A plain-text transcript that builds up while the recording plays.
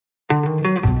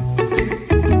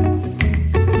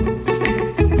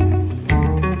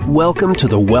Welcome to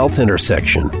the Wealth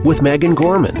Intersection with Megan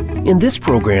Gorman. In this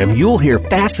program, you'll hear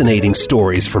fascinating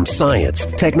stories from science,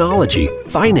 technology,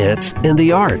 finance, and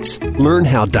the arts. Learn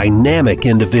how dynamic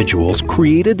individuals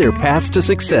created their paths to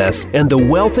success and the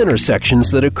wealth intersections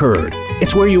that occurred.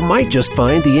 It's where you might just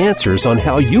find the answers on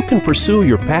how you can pursue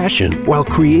your passion while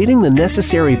creating the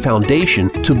necessary foundation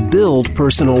to build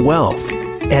personal wealth.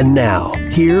 And now,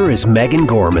 here is Megan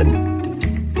Gorman.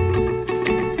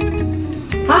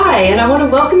 Hi, and I want to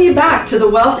welcome you back to the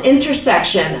Wealth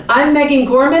Intersection. I'm Megan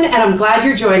Gorman, and I'm glad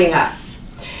you're joining us.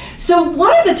 So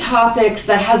one of the topics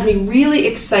that has me really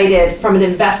excited from an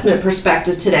investment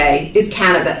perspective today is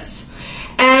cannabis.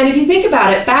 And if you think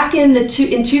about it, back in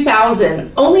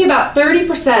 2000, only about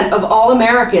 30% of all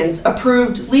Americans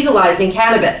approved legalizing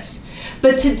cannabis.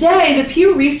 But today, the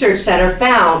Pew Research Center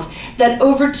found that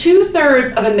over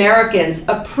 2/3 of Americans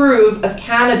approve of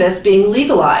cannabis being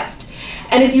legalized.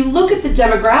 And if you look at the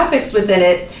demographics within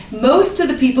it, most of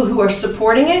the people who are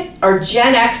supporting it are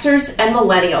Gen Xers and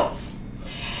millennials.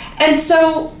 And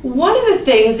so one of the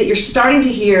things that you're starting to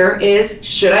hear is,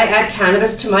 should I add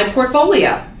cannabis to my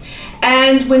portfolio?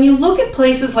 And when you look at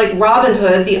places like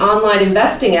Robinhood, the online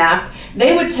investing app,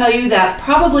 they would tell you that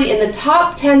probably in the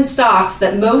top 10 stocks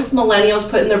that most millennials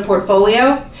put in their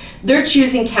portfolio, they're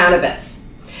choosing cannabis.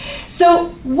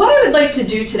 So what I would like to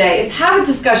do today is have a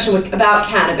discussion about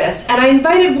cannabis, and I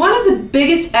invited one of the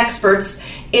biggest experts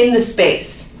in the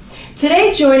space.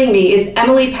 Today joining me is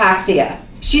Emily Paxhia.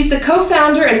 She's the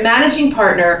co-founder and managing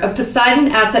partner of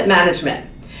Poseidon Asset Management.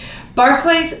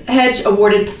 Barclays Hedge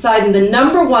awarded Poseidon the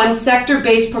 #1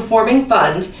 sector-based performing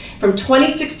fund from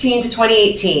 2016 to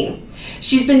 2018.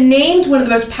 She's been named one of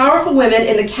the most powerful women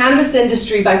in the cannabis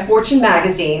industry by Fortune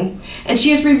magazine, and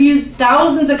she has reviewed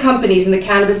thousands of companies in the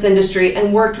cannabis industry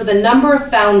and worked with a number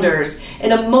of founders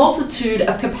in a multitude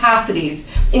of capacities,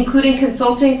 including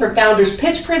consulting for founders'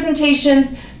 pitch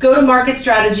presentations, go-to-market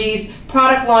strategies,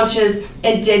 product launches,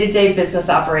 and day-to-day business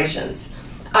operations.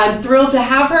 I'm thrilled to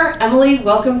have her. Emily,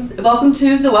 welcome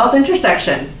to the Wealth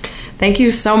Intersection. Thank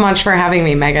you so much for having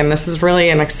me, Megan. This is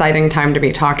really an exciting time to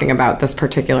be talking about this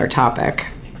particular topic.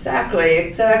 Exactly.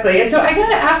 And so I got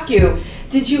to ask you,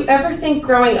 did you ever think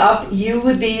growing up you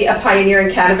would be a pioneer in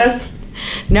cannabis?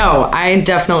 No, I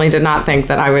definitely did not think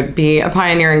that I would be a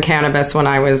pioneer in cannabis when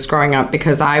I was growing up,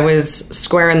 because I was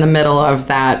square in the middle of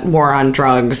that war on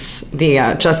drugs,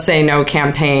 the Just Say No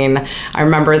campaign. I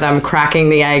remember them cracking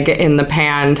the egg in the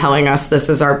pan, telling us this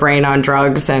is our brain on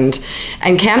drugs, and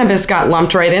cannabis got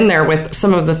lumped right in there with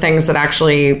some of the things that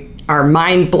actually are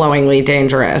mind-blowingly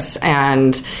dangerous,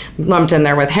 and lumped in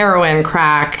there with heroin,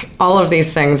 crack, all of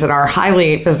these things that are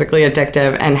highly physically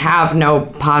addictive and have no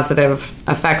positive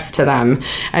effects to them.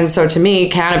 And so to me,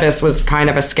 cannabis was kind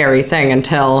of a scary thing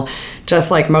until,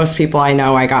 just like most people I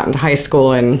know, I got into high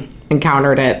school and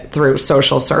encountered it through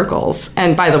social circles.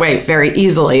 And by the way, very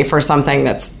easily for something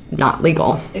that's not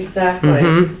legal.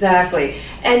 Exactly.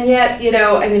 And yet,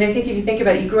 I think if you think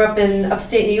about it, you grew up in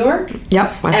upstate New York.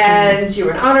 Yep, Western. And you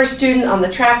were an honor student on the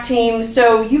track team,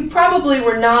 so you probably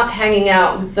were not hanging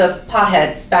out with the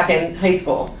potheads back in high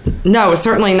school. No,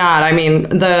 certainly not. I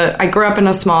mean, I grew up in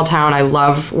a small town. I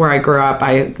love where I grew up.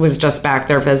 I was just back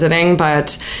there visiting,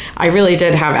 but I really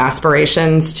did have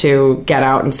aspirations to get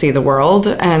out and see the world,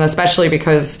 and especially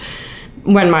because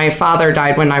when my father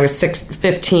died when I was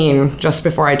 15, just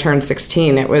before I turned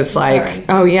 16, it was like, Sorry.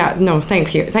 Oh yeah, no,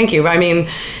 thank you. I mean,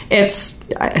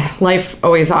 life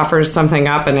always offers something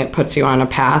up and it puts you on a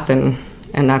path, and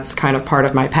that's kind of part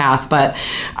of my path. But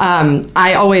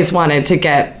I always wanted to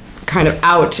get kind of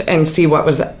out and see what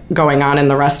was going on in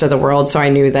the rest of the world. So I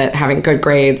knew that having good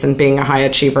grades and being a high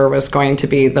achiever was going to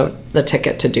be the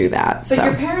ticket to do that. But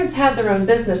your parents had their own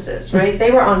businesses, right?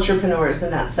 They were entrepreneurs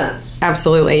in that sense.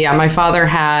 Absolutely. Yeah. My father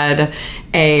had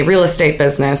a real estate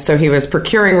business. So he was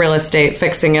procuring real estate,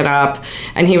 fixing it up,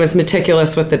 and he was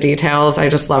meticulous with the details. I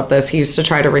just love this. He used to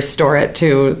try to restore it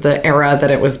to the era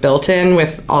that it was built in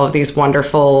with all of these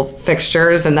wonderful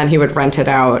fixtures, and then he would rent it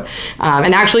out.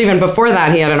 And actually, even before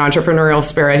that, he had an entrepreneurial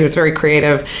spirit. He was very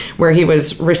creative, where he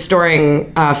was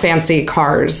restoring fancy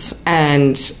cars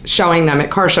and showing them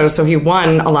at car shows. So he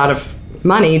won a lot of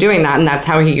money doing that, and that's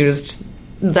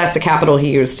the capital he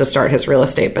used to start his real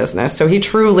estate business. So he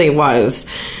truly was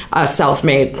a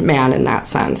self-made man in that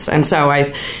sense. And so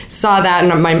I saw that,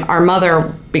 and our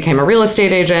mother became a real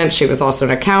estate agent. She was also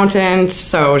an accountant.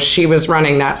 So she was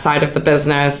running that side of the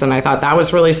business. And I thought that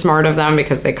was really smart of them,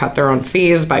 because they cut their own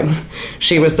fees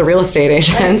she was the real estate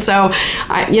agent. Right. So,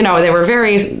 they were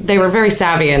very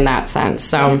savvy in that sense.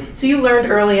 So you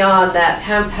learned early on that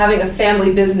having a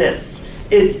family business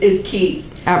is key.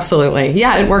 Absolutely.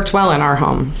 Yeah, it worked well in our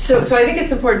home. So I think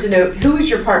it's important to note, who is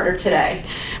your partner today?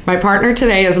 My partner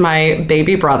today is my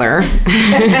baby brother,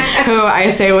 who I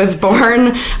say was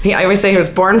born, I always say he was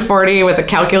born 40 with a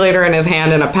calculator in his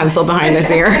hand and a pencil behind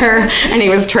his ear. And he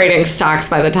was trading stocks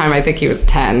by the time I think he was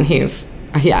 10.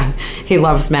 He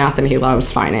loves math and he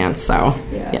loves finance. So,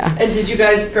 yeah. And did you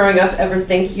guys growing up ever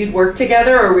think you'd work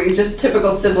together, or were you just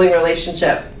typical sibling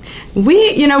relationship?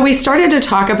 We started to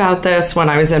talk about this when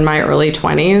I was in my early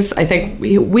 20s. I think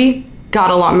we got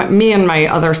along, me and my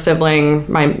other sibling,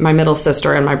 my middle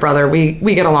sister and my brother, we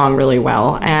get along really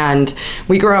well. And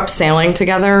we grew up sailing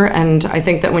together. And I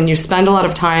think that when you spend a lot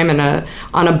of time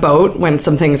on a boat, when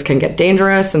some things can get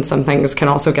dangerous and some things can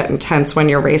also get intense when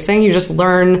you're racing, you just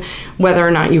learn whether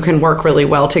or not you can work really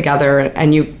well together,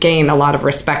 and you gain a lot of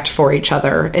respect for each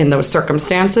other in those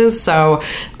circumstances. So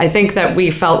I think that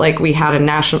we felt like we had a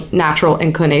natural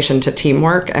inclination to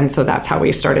teamwork. And so that's how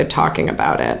we started talking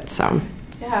about it. So.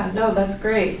 Yeah, no, that's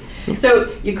great. So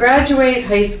you graduate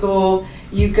high school,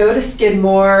 you go to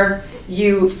Skidmore,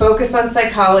 you focus on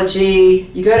psychology,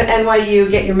 you go to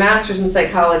NYU, get your master's in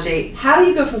psychology. How do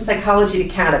you go from psychology to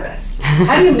cannabis?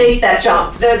 How do you make that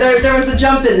jump? There was a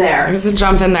jump in there. There's a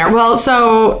jump in there. Well,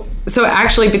 so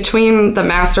actually between the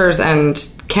master's and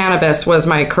cannabis was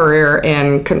my career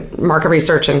in market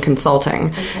research and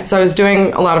consulting. Okay. So I was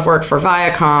doing a lot of work for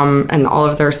Viacom and all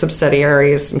of their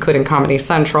subsidiaries, including Comedy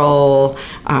Central,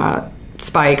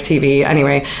 Spike TV,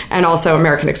 anyway, and also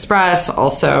American Express,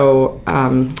 also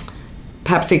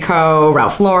PepsiCo,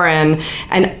 Ralph Lauren.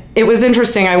 And it was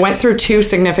interesting. I went through two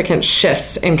significant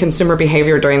shifts in consumer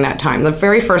behavior during that time. The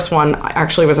very first one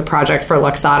actually was a project for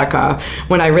Luxottica,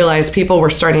 when I realized people were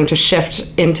starting to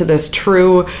shift into this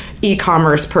true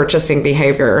e-commerce purchasing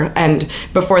behavior. And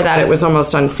before that, it was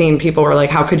almost unseen. People were like,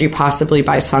 how could you possibly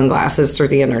buy sunglasses through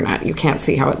the internet? You can't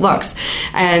see how it looks.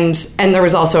 And there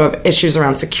was also issues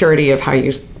around security of how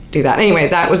you do that. Anyway,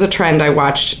 that was a trend I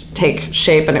watched take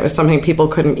shape, and it was something people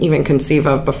couldn't even conceive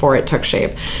of before it took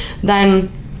shape.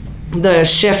 Then the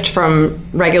shift from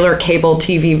regular cable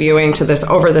TV viewing to this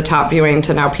over-the-top viewing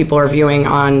to now people are viewing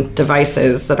on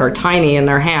devices that are tiny in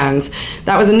their hands.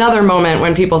 That was another moment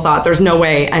when people thought there's no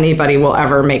way anybody will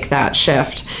ever make that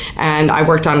shift. And I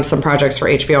worked on some projects for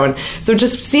HBO. And so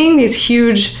just seeing these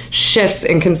huge shifts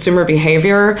in consumer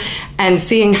behavior and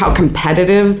seeing how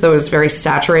competitive those very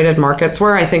saturated markets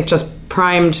were, I think just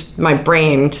primed my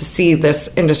brain to see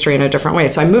this industry in a different way.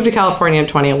 So I moved to California in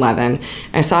 2011.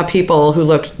 I saw people who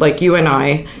looked like you and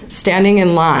I standing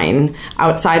in line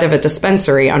outside of a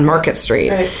dispensary on Market Street.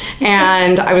 Right.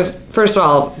 And I was, first of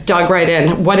all, dug right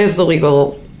in. What is the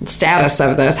legal status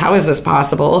of this? How is this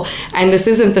possible? And this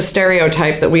isn't the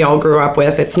stereotype that we all grew up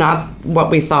with. It's not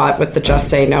what we thought with the just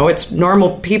say no. It's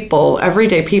normal people,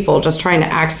 everyday people just trying to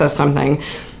access something.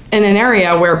 In an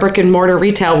area where brick and mortar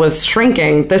retail was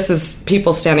shrinking, this is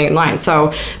people standing in line.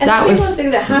 So and that was one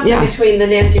thing that happened between the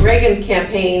Nancy Reagan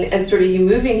campaign and sort of you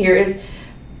moving here is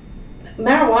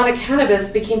marijuana,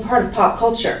 cannabis became part of pop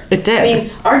culture. It did. I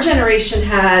mean, our generation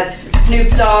had Snoop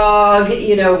Dogg,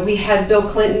 we had Bill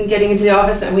Clinton getting into the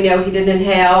office and we know he didn't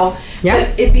inhale.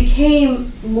 Yep. But it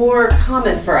became more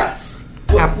common for us.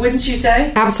 Wouldn't you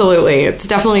say? Absolutely. It's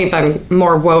definitely been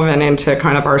more woven into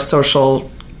kind of our social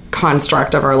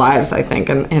construct of our lives, I think,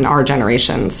 in our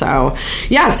generation. So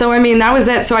I mean, that was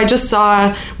it. So I just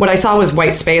saw, what I saw was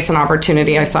white space and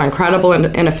opportunity. I saw incredible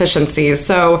inefficiencies.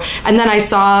 So, and then I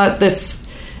saw this,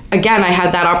 again, I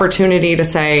had that opportunity to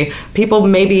say, people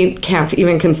maybe can't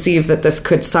even conceive that this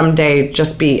could someday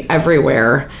just be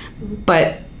everywhere.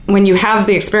 But when you have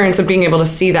the experience of being able to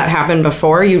see that happen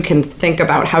before, you can think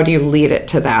about how do you lead it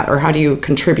to that, or how do you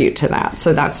contribute to that.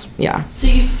 So that's, yeah. So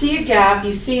you see a gap,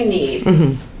 you see a need.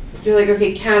 Mm-hmm. You're like,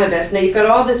 okay, cannabis. Now you've got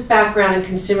all this background in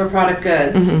consumer product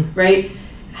goods, mm-hmm. right?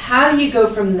 How do you go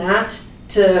from that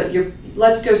to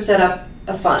let's go set up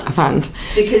a fund? A fund.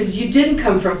 Because you didn't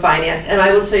come from finance. And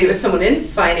I will tell you, as someone in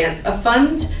finance, a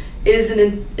fund is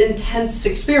an intense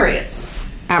experience.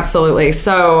 Absolutely.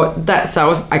 So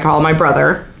I call my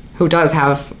brother, who does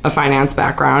have a finance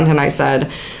background, and I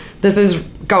said, this is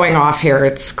going off here.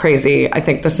 It's crazy. I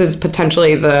think this is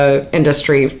potentially the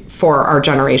industry for our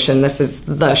generation. This is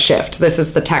the shift. This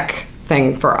is the tech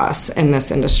thing for us in this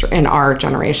industry, in our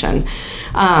generation.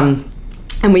 And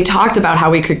we talked about how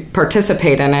we could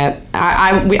participate in it.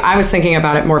 I was thinking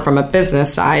about it more from a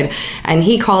business side, and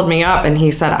he called me up and he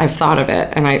said, I've thought of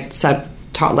it. And I said,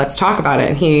 let's talk about it.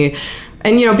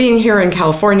 And being here in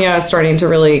California, starting to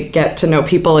really get to know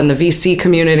people in the VC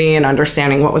community and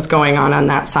understanding what was going on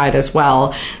that side as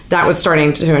well, that was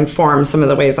starting to inform some of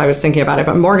the ways I was thinking about it.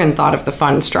 But Morgan thought of the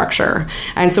fund structure.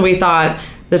 And so we thought,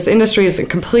 this industry is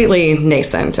completely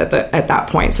nascent at that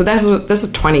point. So this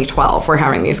is 2012. We're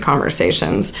having these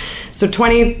conversations. So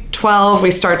 2012,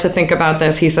 we start to think about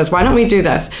this. He says, why don't we do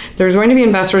this? There's going to be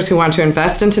investors who want to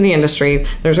invest into the industry.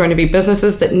 There's going to be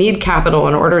businesses that need capital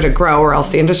in order to grow, or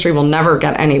else the industry will never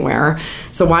get anywhere.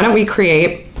 So why don't we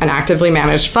create an actively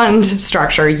managed fund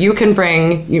structure? You can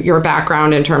bring your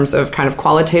background in terms of kind of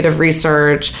qualitative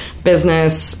research,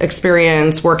 business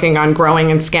experience, working on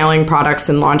growing and scaling products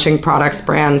and launching products,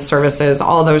 brands, services,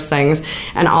 all those things.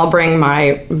 And I'll bring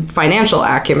my financial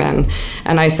acumen.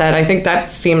 And I said, I think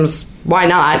that seems, why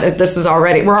not?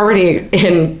 We're already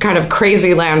in kind of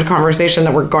crazy land conversation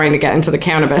that we're going to get into the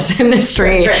cannabis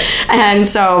industry. Right. And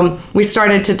so we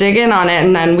started to dig in on it.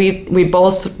 And then we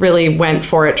both really went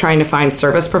for it, trying to find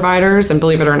service providers. And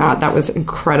believe it or not, that was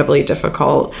incredibly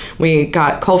difficult. We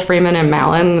got Cole Freeman and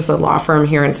Mallon's, a law firm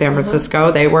here in San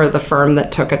Francisco. They were the firm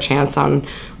that took a chance on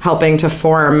helping to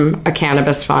form a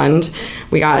cannabis fund.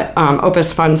 We got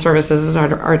Opus Fund Services as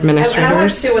our administrators. I want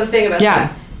to say one thing about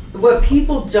that. What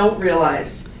people don't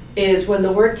realize is when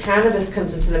the word cannabis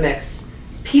comes into the mix,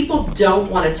 people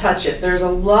don't want to touch it. There's a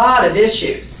lot of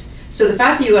issues. So the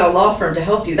fact that you got a law firm to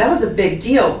help you, that was a big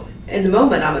deal in the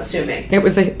moment, I'm assuming. It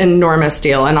was an enormous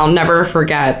deal, and I'll never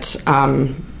forget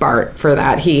Bart for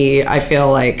that. I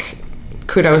feel like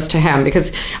kudos to him,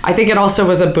 because I think it also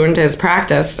was a boon to his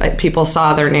practice. People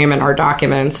saw their name in our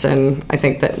documents, and I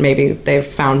think that maybe they've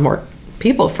found more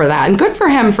people for that. And good for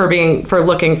him for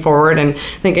looking forward and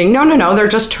thinking, no, they're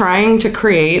just trying to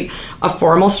create a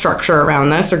formal structure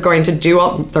around this. They're going to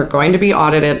be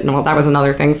audited. Well, that was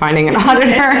another thing, finding an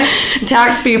auditor,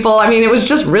 tax people. I mean, it was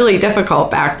just really difficult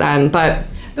back then, but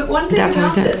one thing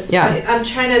about this, I'm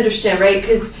trying to understand, right?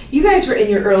 Because you guys were in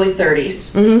your early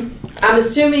 30s. Mm-hmm. I'm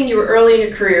assuming you were early in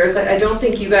your careers. I don't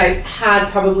think you guys had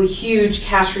probably huge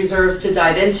cash reserves to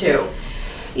dive into.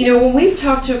 You know, when we've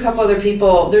talked to a couple other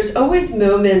people, there's always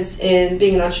moments in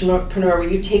being an entrepreneur where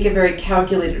you take a very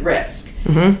calculated risk.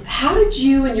 Mm-hmm. How did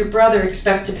you and your brother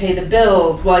expect to pay the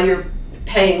bills while you're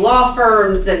paying law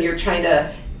firms and you're trying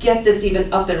to get this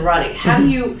even up and running?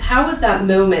 How was that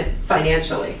moment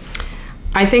financially?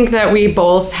 I think that we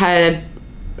both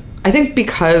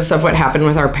because of what happened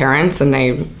with our parents, and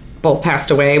they both passed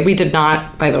away. We did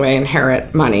not, by the way,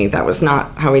 inherit money. That was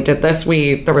not how we did this.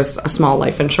 There was a small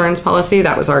life insurance policy.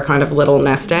 That was our kind of little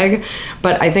nest egg.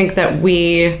 But I think that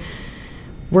we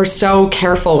were so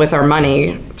careful with our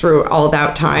money through all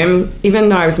that time. Even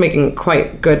though I was making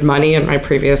quite good money in my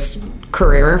previous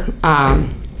career,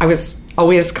 I was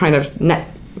always kind of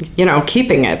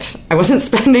keeping it. I wasn't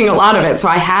spending a lot of it. So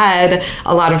I had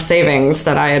a lot of savings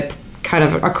that I had kind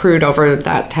of accrued over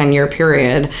that 10-year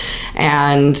period.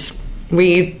 And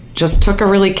we just took a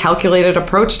really calculated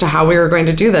approach to how we were going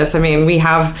to do this. I mean, we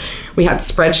had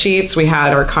spreadsheets, we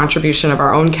had our contribution of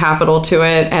our own capital to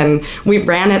it, and we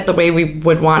ran it the way we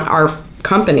would want our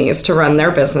companies to run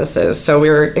their businesses. So we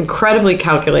were incredibly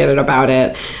calculated about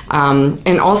it.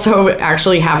 And also,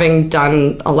 actually, having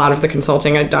done a lot of the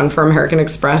consulting I'd done for American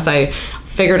Express, I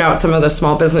figured out some of the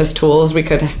small business tools we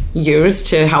could use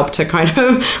to help to kind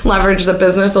of leverage the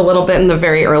business a little bit in the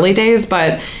very early days.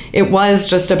 But it was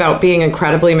just about being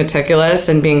incredibly meticulous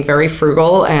and being very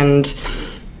frugal. And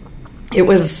it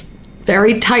was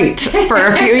very tight for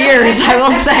a few years, I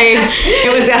will say.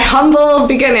 It was a humble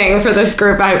beginning for this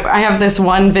group. I have this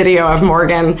one video of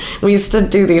Morgan. We used to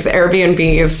do these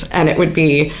Airbnbs, and it would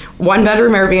be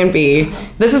one-bedroom Airbnb.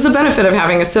 This is a benefit of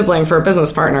having a sibling for a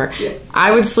business partner. Yeah. I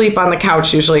would sleep on the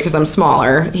couch usually because I'm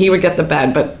smaller. He would get the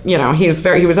bed, but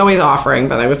he was always offering,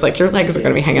 but I was like, your legs are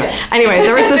going to be hanging out. Anyway,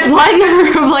 there was this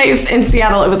one place in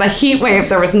Seattle. It was a heat wave.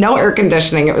 There was no air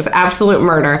conditioning. It was absolute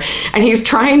murder. And he's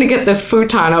trying to get this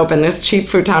futon open, this cheap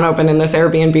futon open in this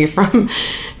Airbnb from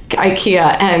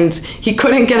IKEA, and he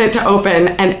couldn't get it to open,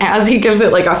 and as he gives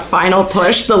it like a final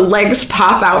push, the legs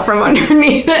pop out from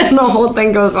underneath it and the whole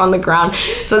thing goes on the ground.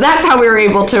 So that's how we were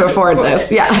able to afford this.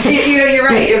 Yeah, you're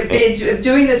right.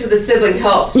 Doing this with a sibling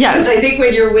helps. Yes, because I think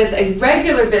when you're with a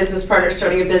regular business partner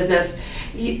starting a business,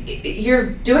 you're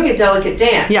doing a delicate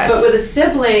dance. Yes, but with a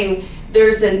sibling,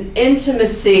 there's an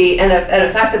intimacy and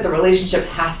a fact that the relationship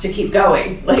has to keep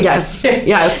going. Yes, it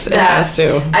has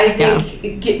to. I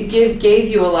think gave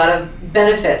you a lot of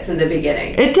benefits in the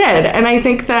beginning. It did, and I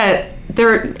think that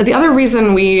the other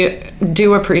reason we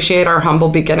do appreciate our humble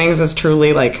beginnings is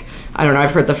truly like, I don't know,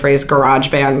 I've heard the phrase garage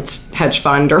band hedge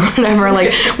fund or whatever.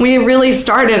 Like, we really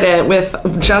started it with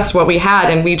just what we had,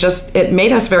 and it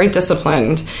made us very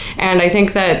disciplined. And I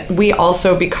think that we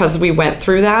also, because we went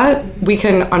through that, we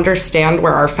can understand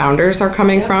where our founders are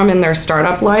coming from in their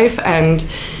startup life. And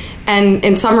And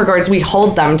in some regards, we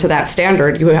hold them to that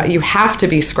standard. You have to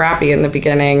be scrappy in the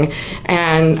beginning.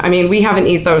 And I mean, we have an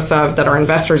ethos of that our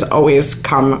investors always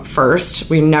come first.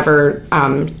 We never,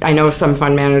 I know some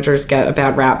fund managers get a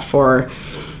bad rap for,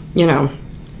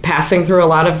 passing through a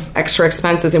lot of extra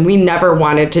expenses. And we never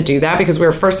wanted to do that because we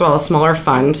were, first of all, a smaller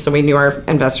fund. So we knew our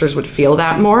investors would feel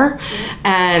that more.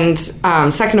 And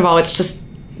second of all,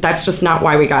 that's just not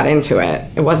why we got into it.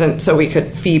 It wasn't so we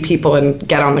could feed people and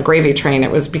get on the gravy train.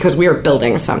 It was because we were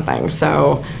building something.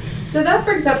 So that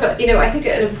brings up, I think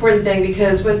an important thing,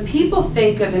 because when people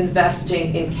think of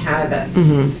investing in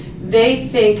cannabis, they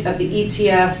think of the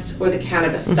ETFs or the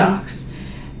cannabis stocks.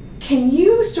 Can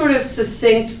you sort of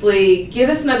succinctly give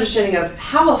us an understanding of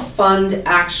how a fund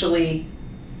actually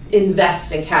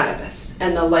invest in cannabis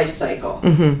and the life cycle?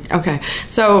 Okay.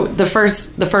 So the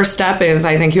first step is,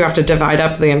 I think you have to divide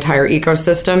up the entire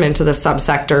ecosystem into the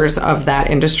subsectors of that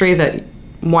industry that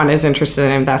one is interested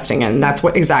in investing in. That's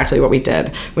exactly what we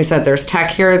did. We said there's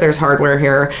tech here, there's hardware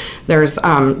here, there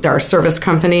are service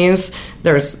companies,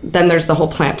 there's the whole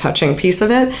plant touching piece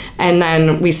of it. And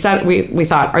then we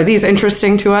thought, are these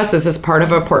interesting to us? Is this part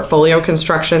of a portfolio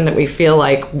construction that we feel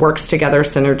like works together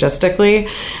synergistically?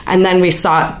 And then we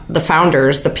sought the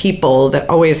founders, the people that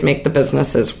always make the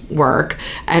businesses work.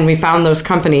 And we found those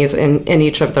companies in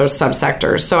each of those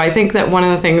subsectors. So I think that one of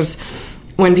the things,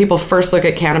 when people first look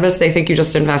at cannabis, they think you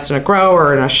just invest in a grow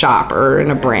or in a shop or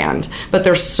in a brand. But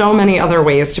there's so many other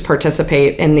ways to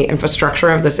participate in the infrastructure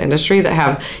of this industry that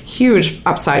have huge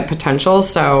upside potential.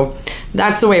 So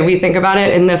that's the way we think about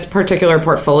it. In this particular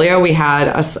portfolio, we had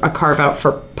a carve out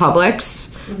for public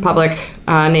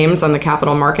names on the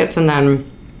capital markets. And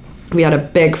then we had a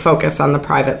big focus on the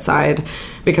private side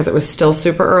because it was still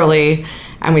super early.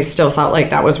 And we still felt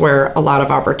like that was where a lot of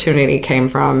opportunity came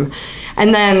from.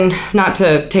 And then, not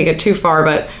to take it too far,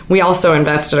 but we also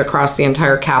invested across the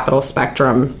entire capital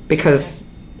spectrum because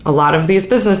a lot of these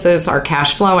businesses are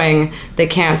cash flowing. They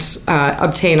can't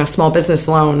obtain a small business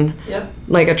loan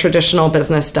like a traditional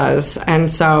business does. And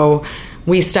so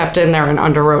we stepped in there and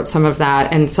underwrote some of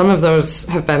that. And some of those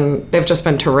they've just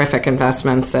been terrific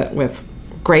investments with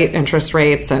great interest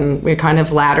rates. And we kind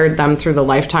of laddered them through the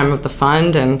lifetime of the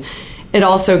fund. And it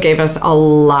also gave us a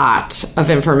lot of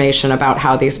information about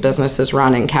how these businesses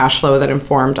run and cash flow that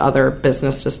informed other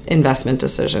business investment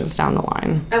decisions down the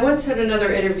line. I once heard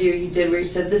another interview you did where you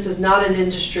said this is not an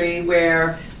industry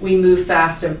where we move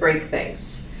fast and break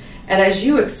things. And as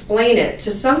you explain it,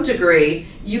 to some degree,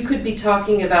 you could be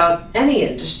talking about any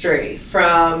industry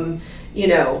from,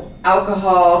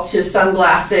 alcohol to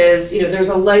sunglasses. There's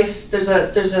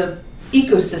a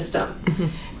ecosystem.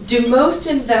 Do most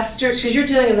investors, because you're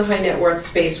dealing in the high net worth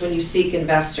space when you seek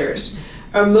investors,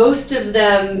 are most of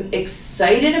them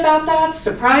excited about that,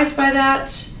 surprised by that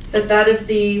is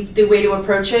the way to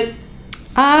approach it?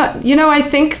 I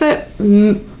think that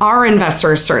our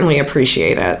investors certainly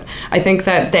appreciate it. I think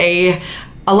that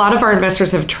a lot of our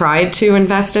investors have tried to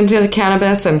invest into the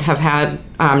cannabis and have had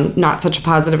not such a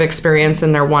positive experience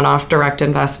in their one-off direct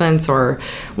investments or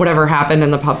whatever happened in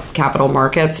the capital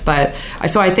markets. But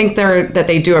so I think that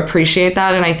they do appreciate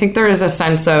that. And I think there is a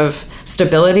sense of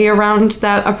stability around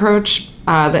that approach.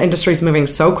 The industry is moving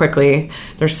so quickly.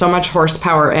 There's so much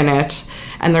horsepower in it.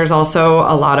 And there's also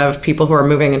a lot of people who are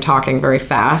moving and talking very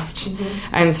fast.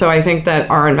 And so I think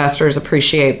that our investors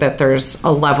appreciate that there's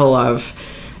a level of,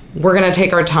 we're going to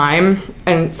take our time,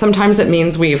 and sometimes it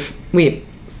means we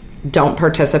don't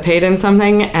participate in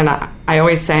something, and I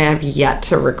always say I've yet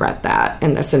to regret that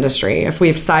in this industry. If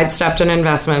we've sidestepped an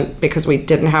investment because we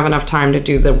didn't have enough time to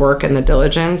do the work and the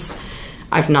diligence,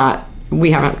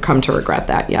 we haven't come to regret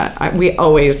that yet. We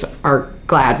always are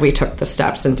glad we took the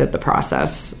steps and did the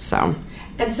process.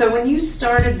 And so when you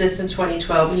started this in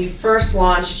 2012, when you first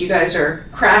launched, you guys are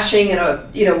crashing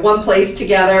in one place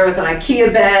together with an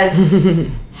IKEA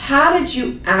bed. How did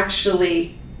you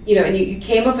actually, and you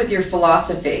came up with your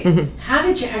philosophy. How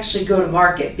did you actually go to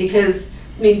market? Because,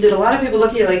 did a lot of people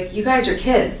look at you like, you guys are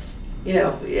kids?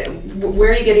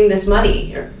 Where are you getting this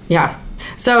money? Yeah.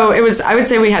 So I would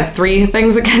say we had three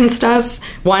things against us.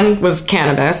 One was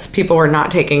cannabis. People were not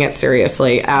taking it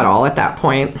seriously at all at that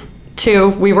point. 2,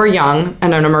 we were young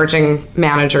and an emerging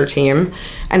manager team.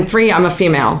 And 3, I'm a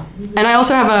female. And I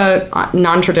also have a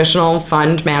non-traditional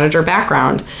fund manager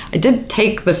background. I did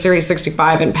take the Series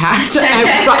 65 and pass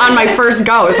on my first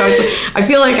go. So I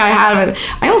feel like I haven't.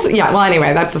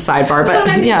 Anyway, that's a sidebar. But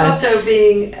I think also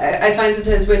I find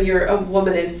sometimes when you're a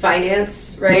woman in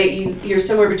finance, right, you're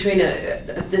somewhere between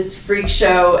this freak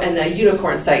show and the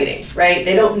unicorn sighting, right?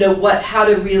 They don't know how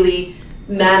to really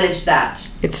manage that.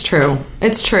 It's true.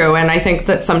 And I think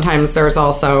that sometimes there's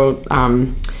also,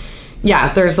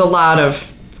 there's a lot of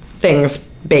things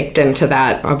baked into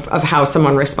that of how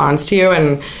someone responds to you.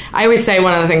 And I always say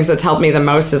one of the things that's helped me the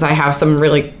most is I have some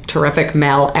really terrific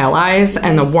male allies,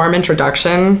 and the warm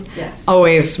introduction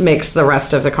always makes the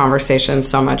rest of the conversation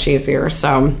so much easier.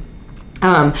 So,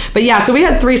 so we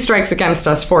had 3 strikes against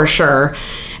us for sure.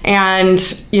 And,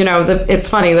 it's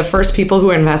funny, the first people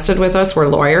who invested with us were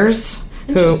lawyers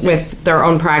who, with their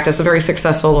own practice, very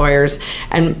successful lawyers.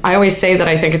 And I always say that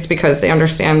I think it's because they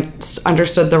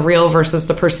understood the real versus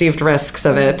the perceived risks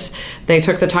of it. They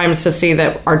took the time to see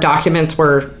that our documents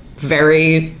were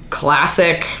very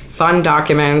classic, fun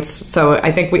documents. So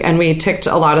I think we ticked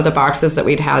a lot of the boxes that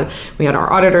we had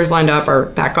our auditors lined up, our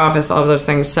back office, all of those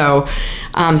things. So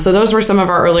those were some of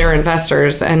our earlier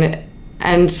investors.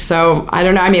 And so I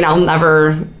don't know. I mean,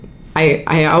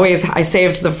 I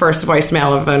saved the first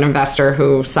voicemail of an investor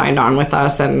who signed on with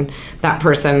us, and that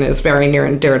person is very near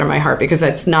and dear to my heart because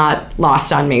it's not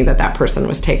lost on me that person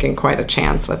was taking quite a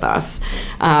chance with us.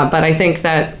 But I think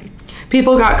that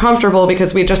people got comfortable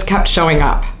because we just kept showing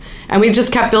up. And we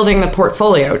just kept building the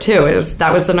portfolio too.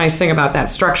 That was the nice thing about that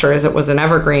structure, is it was an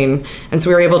evergreen. And so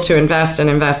we were able to invest and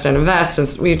invest and invest. And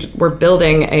so we were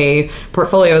building a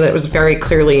portfolio that was very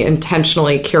clearly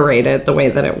intentionally curated the way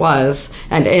that it was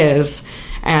and is.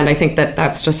 And I think that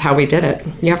that's just how we did it.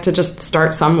 You have to just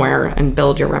start somewhere and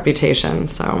build your reputation.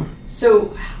 So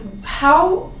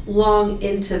how long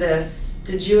into this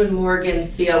did you and Morgan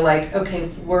feel like, okay,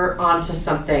 we're onto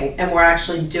something and we're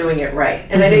actually doing it right?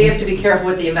 And I know you have to be careful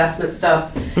with the investment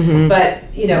stuff, but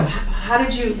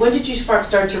when did you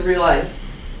start to realize,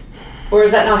 or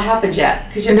has that not happened yet?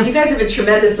 Because you guys have been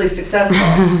tremendously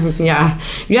successful. Yeah.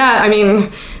 I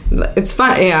mean, it's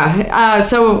fun. Yeah.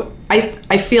 So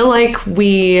I feel like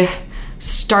we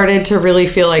started to really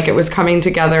feel like it was coming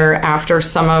together after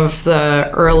some of the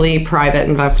early private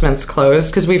investments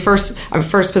closed, because our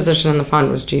first position in the fund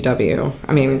was GW.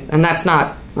 I mean, and that's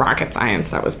not rocket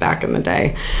science. That was back in the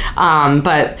day.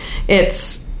 But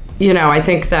it's, I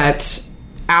think that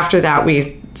after that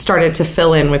we started to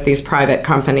fill in with these private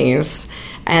companies,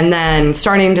 and then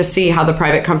starting to see how the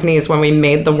private companies, when we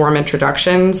made the warm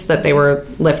introductions, that they were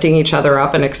lifting each other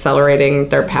up and accelerating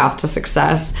their path to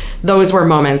success. Those were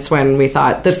moments when we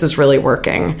thought, this is really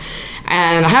working.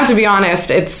 And I have to be honest,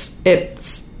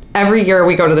 it's every year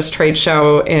we go to this trade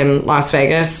show in Las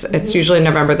Vegas. It's usually in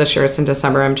November. This year it's in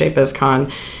December,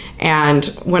 MJBizCon. And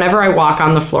whenever I walk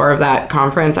on the floor of that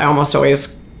conference, I almost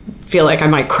always feel like I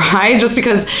might cry, just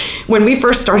because when we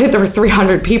first started, there were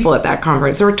 300 people at that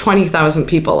conference. There were 20,000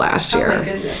 people last year. Oh my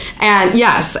goodness. And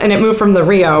and it moved from the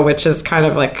Rio, which is kind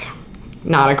of like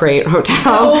not a great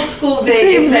hotel. Old school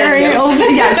Vegas. It's very old.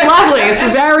 Yeah, it's lovely. It's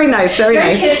very nice. Very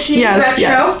nice. Kitschy, yes, retro.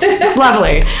 Yes. It's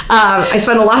lovely. I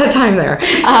spent a lot of time there.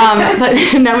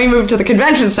 But now we moved to the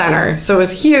convention center. So it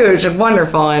was huge and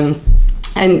wonderful.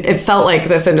 And it felt like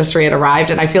this industry had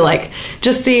arrived. And I feel like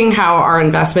just seeing how our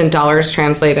investment dollars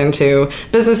translate into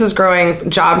businesses growing,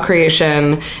 job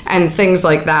creation, and things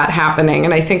like that happening.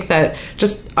 And I think that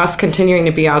just us continuing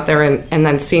to be out there and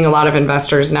then seeing a lot of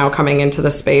investors now coming into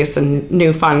the space and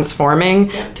new funds forming,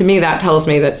 to me, that tells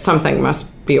me that something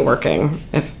must be working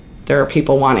if there are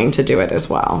people wanting to do it as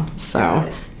well. So,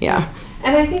 yeah.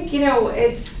 And I think,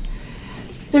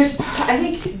 I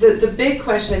think the big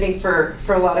question, I think,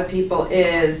 for a lot of people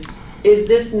is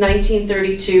this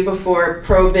 1932 before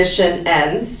Prohibition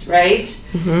ends, right?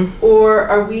 Or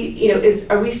are we,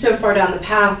 are we so far down the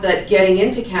path that getting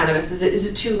into cannabis, is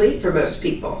it too late for most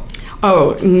people?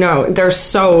 Oh, no,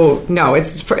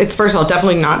 it's first of all,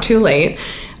 definitely not too late.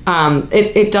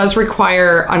 It does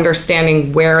require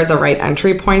understanding where the right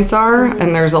entry points are,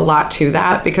 and there's a lot to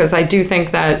that, because I do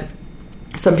think that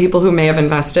some people who may have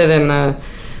invested in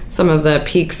some of the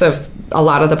peaks of a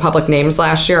lot of the public names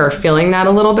last year are feeling that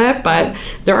a little bit, but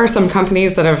there are some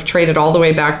companies that have traded all the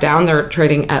way back down. They're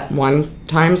trading at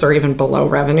 1x or even below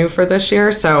revenue for this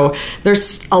year. So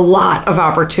there's a lot of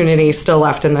opportunity still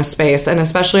left in this space, and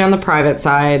especially on the private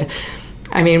side.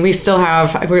 I mean, we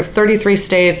have 33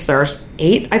 states. There's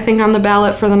 8, I think, on the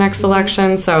ballot for the next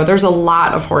election. So there's a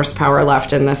lot of horsepower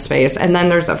left in this space. And then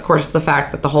there's, of course, the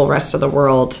fact that the whole rest of the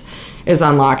world is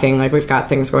unlocking. Like, we've got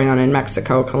things going on in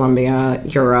Mexico, Colombia,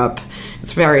 Europe.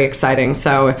 It's very exciting.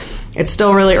 So it's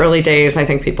still really early days. I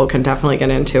think people can definitely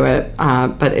get into it.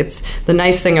 But the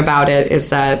nice thing about it is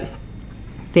that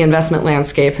the investment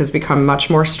landscape has become much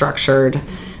more structured.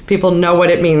 people know what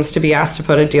it means to be asked to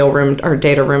put a deal room or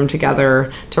data room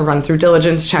together, to run through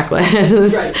diligence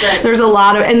checklists. Right. There's a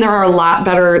lot of, and there are a lot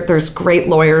better, there's great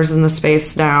lawyers in the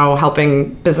space now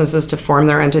helping businesses to form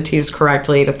their entities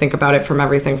correctly, to think about it from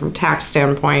everything from tax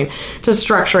standpoint to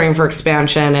structuring for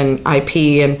expansion and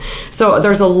IP. And so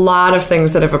there's a lot of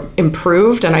things that have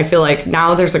improved, and I feel like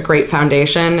now there's a great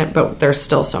foundation, but there's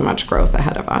still so much growth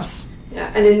ahead of us. Yeah,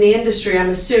 and in the industry, I'm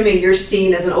assuming you're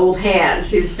seen as an old hand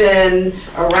who's been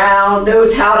around,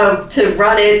 knows how to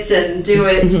run it and do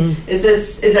it. Mm-hmm.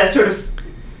 Is that sort of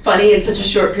funny in such a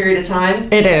short period of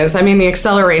time? It is. I mean, the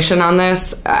acceleration on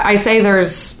this, I say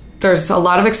there's a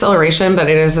lot of acceleration, but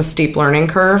it is a steep learning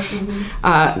curve.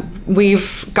 Mm-hmm.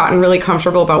 We've gotten really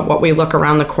comfortable about what we look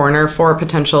around the corner for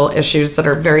potential issues that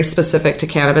are very specific to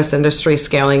cannabis industry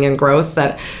scaling and growth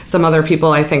that some other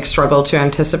people, I think, struggle to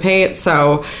anticipate.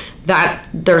 So that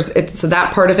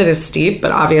part of it is steep,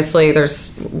 but obviously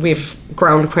we've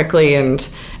grown quickly and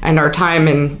our time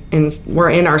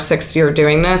we're in our 6th year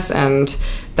doing this, and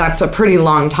that's a pretty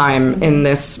long time in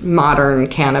this modern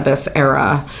cannabis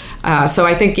era. So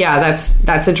I think,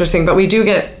 that's interesting, but we do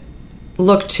get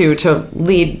looked to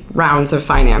lead rounds of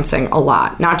financing a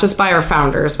lot, not just by our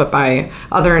founders, but by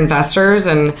other investors.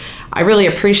 And I really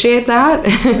appreciate that.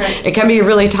 Right. It can be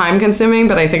really time consuming,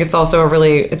 but I think it's also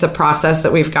it's a process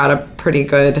that we've got a pretty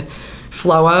good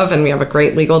flow of, and we have a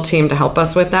great legal team to help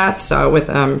us with that. So with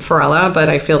Forella, but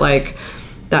I feel like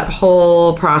that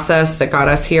whole process that got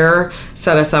us here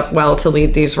set us up well to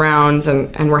lead these rounds,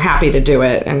 and we're happy to do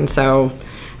it. And so,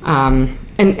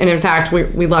 and in fact,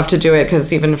 we love to do it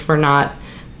because even if we're not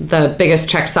the biggest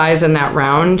check size in that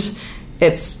round,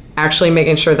 it's actually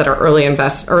making sure that our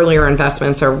earlier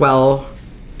investments are well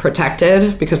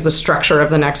protected, because the structure of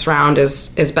the next round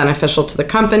is beneficial to the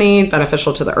company,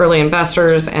 beneficial to the early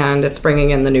investors, and it's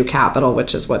bringing in the new capital,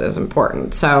 which is what is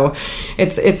important. So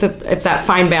it's that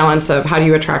fine balance of how do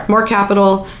you attract more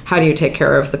capital, how do you take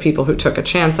care of the people who took a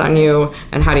chance on you,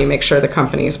 and how do you make sure the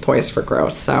company is poised for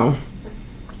growth. So.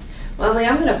 Well, Lee,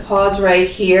 I'm going to pause right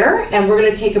here, and we're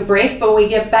going to take a break. But when we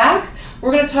get back,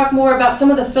 we're going to talk more about some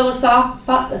of the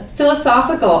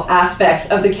philosophical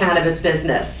aspects of the cannabis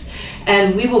business.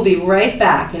 And we will be right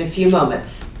back in a few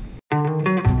moments.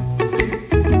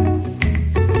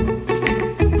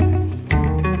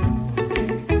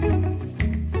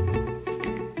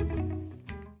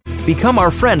 Become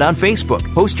our friend on Facebook.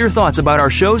 Post your thoughts about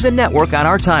our shows and network on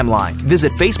our timeline.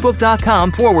 Visit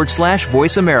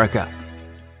facebook.com/Voice America.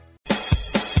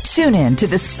 Tune in to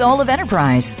The Soul of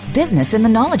Enterprise, Business in the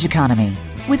Knowledge Economy,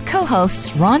 with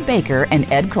co-hosts Ron Baker and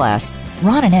Ed Kless.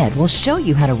 Ron and Ed will show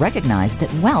you how to recognize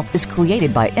that wealth is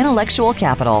created by intellectual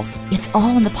capital. It's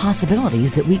all in the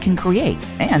possibilities that we can create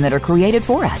and that are created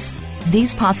for us.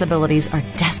 These possibilities are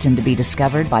destined to be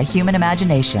discovered by human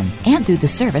imagination and through the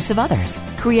service of others,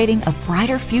 creating a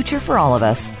brighter future for all of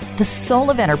us. The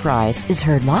Soul of Enterprise is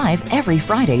heard live every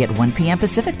Friday at 1 p.m.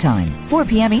 Pacific Time, 4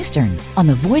 p.m. Eastern on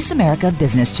the Voice America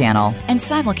Business Channel, and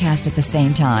simulcast at the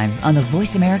same time on the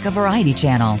Voice America Variety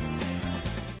Channel.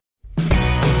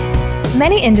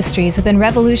 Many industries have been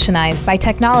revolutionized by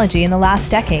technology in the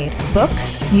last decade.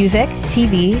 Books, music,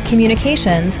 TV,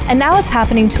 communications, and now it's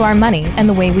happening to our money and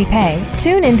the way we pay.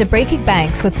 Tune in to Breaking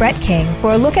Banks with Brett King for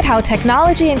a look at how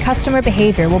technology and customer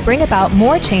behavior will bring about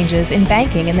more changes in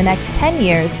banking in the next 10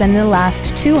 years than in the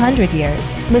last 200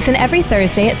 years. Listen every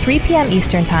Thursday at 3 p.m.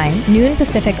 Eastern Time, noon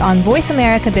Pacific on Voice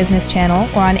America Business Channel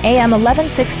or on AM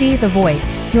 1160 The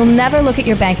Voice. You'll never look at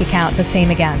your bank account the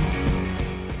same again.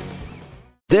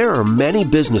 There are many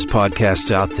business podcasts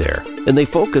out there, and they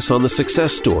focus on the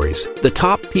success stories, the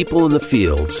top people in the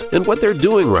fields, and what they're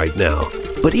doing right now.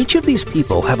 But each of these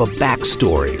people have a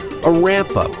backstory, a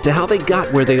ramp-up to how they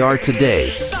got where they are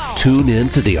today. Tune in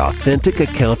to the Authentic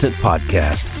Accountant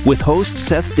Podcast with host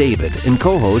Seth David and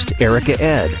co-host Erica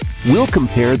Ed. We'll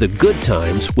compare the good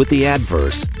times with the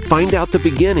adverse, find out the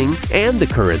beginning and the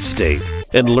current state,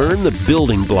 and learn the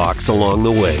building blocks along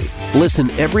the way. Listen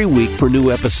every week for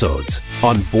new episodes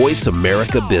on Voice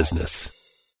America Business.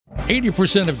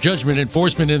 80% of judgment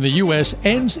enforcement in the U.S.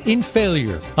 ends in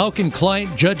failure. How can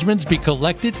client judgments be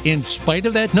collected in spite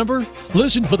of that number?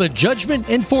 Listen for the Judgment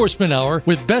Enforcement Hour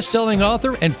with best-selling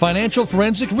author and financial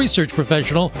forensic research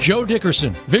professional Joe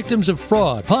Dickerson. Victims of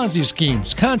fraud, Ponzi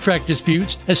schemes, contract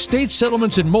disputes, estate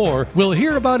settlements, and more will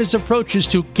hear about his approaches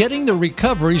to getting the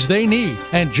recoveries they need.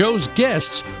 And Joe's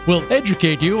guests will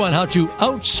educate you on how to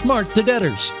outsmart the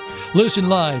debtors. Listen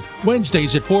live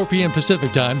Wednesdays at 4 p.m.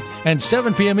 Pacific Time and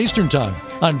 7 p.m. Eastern Time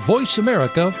on Voice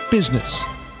America Business.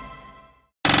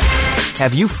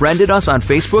 Have you friended us on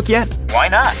Facebook yet? Why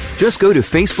not? Just go to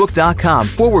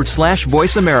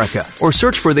facebook.com/Voice America or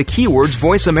search for the keywords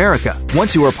Voice America.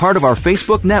 Once you are part of our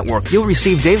Facebook network, you'll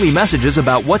receive daily messages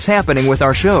about what's happening with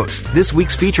our shows, this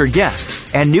week's featured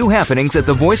guests, and new happenings at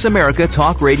the Voice America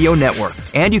Talk Radio Network.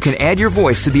 And you can add your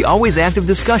voice to the always active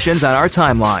discussions on our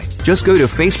timeline. Just go to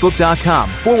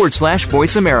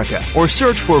facebook.com/Voice America or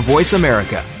search for Voice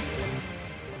America.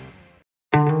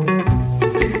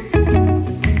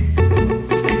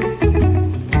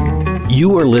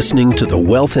 You are listening to The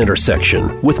Wealth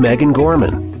Intersection with Megan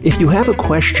Gorman. If you have a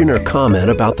question or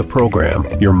comment about the program,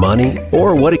 your money,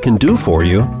 or what it can do for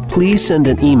you, please send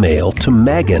an email to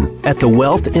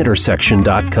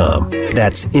Megan@thewealthintersection.com.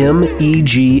 That's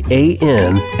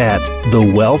MEGAN at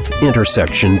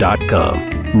thewealthintersection.com.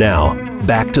 Now,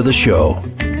 back to the show.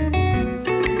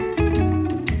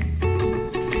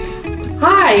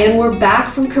 Hi, and we're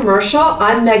back from commercial.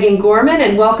 I'm Megan Gorman,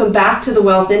 and welcome back to the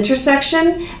Wealth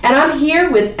Intersection. And I'm here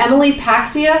with Emily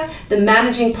Paxhia, the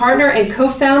managing partner and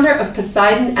co-founder of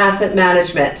Poseidon Asset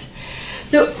Management.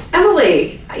 So,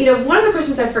 Emily, one of the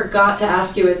questions I forgot to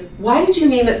ask you is, why did you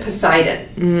name it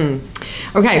Poseidon?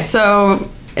 Okay, so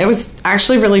it was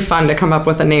actually really fun to come up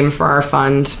with a name for our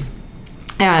fund.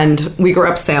 And we grew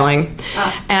up sailing.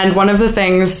 And one of the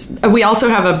things, we also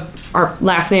have our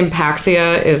last name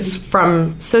Paxhia is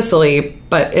from Sicily,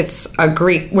 but it's a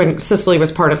Greek, when Sicily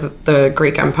was part of the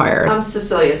Greek Empire. I'm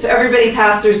Sicilian, so everybody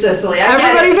passed through Sicily.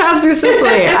 Everybody passed through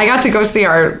Sicily. I got to go see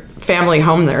our family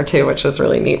home there too, which was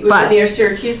really neat. Was it near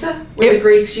Syracuse, where the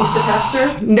Greeks used to pass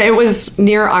through? It was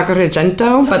near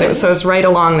Agrigento, but it was right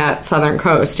along that southern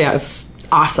coast. Yeah, it was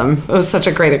awesome. It was such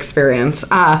a great experience.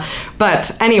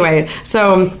 But anyway,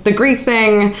 so the Greek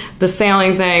thing, the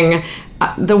sailing thing,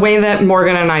 the way that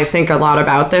Morgan and I think a lot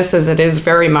about this is it is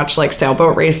very much like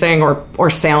sailboat racing or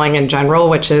sailing in general,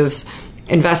 which is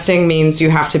investing means you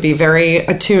have to be very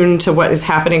attuned to what is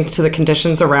happening to the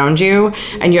conditions around you,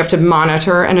 and you have to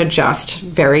monitor and adjust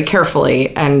very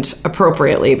carefully and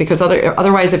appropriately, because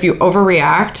otherwise if you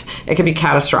overreact, it could be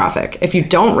catastrophic. If you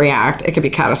don't react, it could be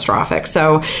catastrophic.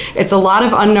 So it's a lot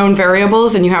of unknown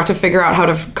variables, and you have to figure out how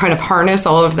to kind of harness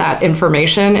all of that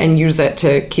information and use it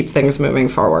to keep things moving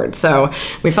forward. So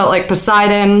we felt like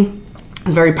Poseidon, a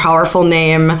very powerful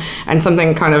name, and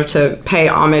something kind of to pay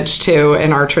homage to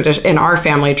in our tradition, in our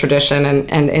family tradition,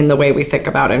 and in the way we think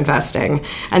about investing.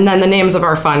 And then the names of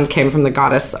our fund came from the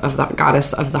goddess of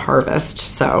the harvest.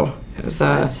 So it was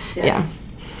yes.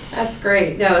 That's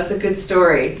great. No, it's a good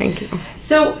story. Thank you.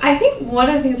 So I think one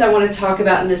of the things I want to talk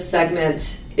about in this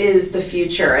segment is the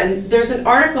future. And there's an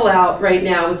article out right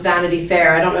now with Vanity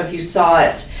Fair, I don't know if you saw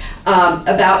it,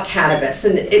 about cannabis.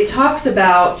 And it talks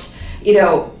about,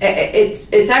 it's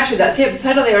actually, the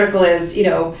title of the article is,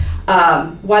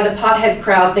 why the pothead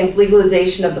crowd thinks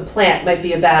legalization of the plant might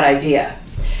be a bad idea.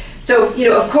 So,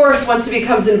 of course, once it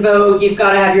becomes in vogue, you've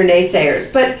got to have your naysayers.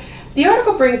 But the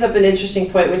article brings up an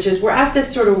interesting point, which is we're at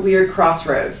this sort of weird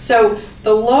crossroads. So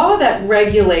the law that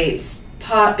regulates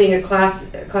pot being a Class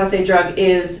A drug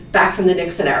is back from the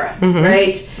Nixon era,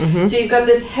 right? Mm-hmm. So you've got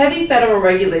this heavy federal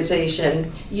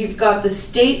regulation. You've got the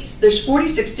states, there's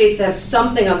 46 states that have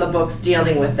something on the books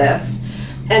dealing with this.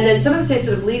 And then some of the states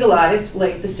that have legalized,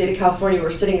 like the state of California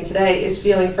we're sitting in today, is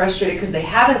feeling frustrated because they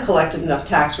haven't collected enough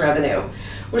tax revenue.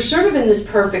 We're sort of in this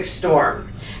perfect storm.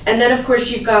 And then, of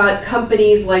course, you've got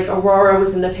companies like Aurora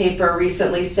was in the paper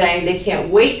recently saying they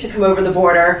can't wait to come over the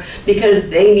border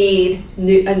because they need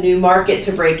a new market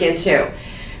to break into.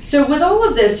 So with all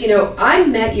of this, I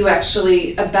met you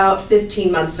actually about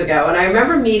 15 months ago, and I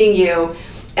remember meeting you,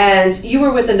 and you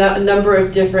were with a number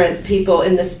of different people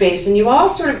in the space, and you all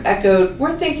sort of echoed,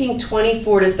 we're thinking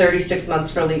 24 to 36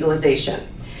 months for legalization.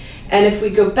 And if we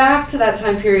go back to that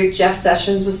time period, Jeff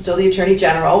Sessions was still the Attorney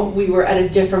General. We were at a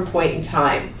different point in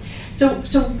time. So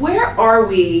where are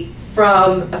we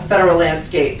from a federal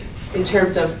landscape in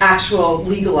terms of actual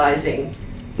legalizing?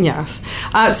 Yes.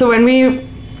 So when we,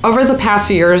 over the past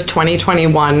few years,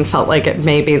 2021 felt like it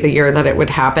may be the year that it would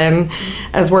happen.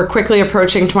 As we're quickly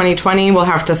approaching 2020, we'll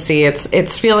have to see.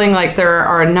 It's feeling like there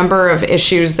are a number of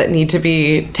issues that need to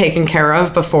be taken care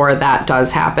of before that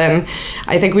does happen.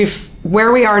 I think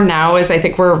where we are now is I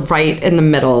think we're right in the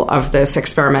middle of this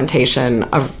experimentation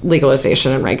of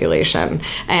legalization and regulation.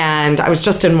 And I was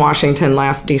just in Washington,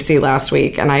 D.C. last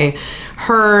week, and I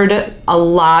heard a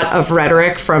lot of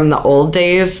rhetoric from the old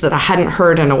days that I hadn't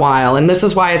heard in a while. And this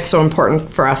is why it's so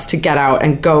important for us to get out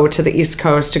and go to the East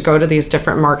Coast, to go to these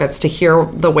different markets, to hear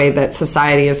the way that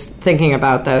society is thinking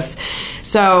about this.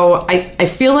 So I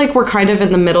feel like we're kind of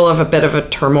in the middle of a bit of a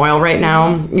turmoil right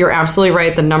now. You're absolutely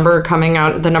right. The numbers coming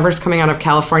coming out of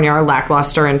California are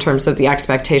lackluster in terms of the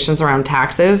expectations around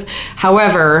taxes.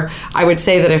 However, I would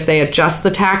say that if they adjust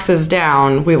the taxes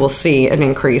down, we will see an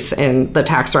increase in the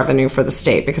tax revenue for the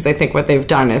state, because I think what they've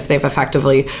done is they've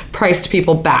effectively priced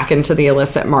people back into the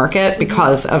illicit market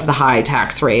because of the high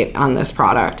tax rate on this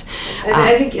product. And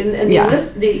I think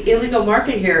the illegal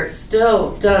market here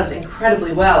still does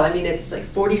incredibly well. I mean, it's like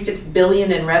 $46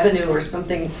 billion in revenue or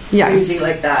something crazy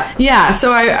like that. Yeah,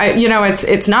 so I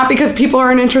it's not because people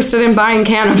aren't interested in buying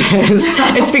cannabis.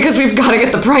 It's because we've got to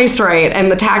get the price right,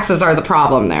 and the taxes are the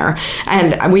problem there.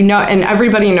 And we know, and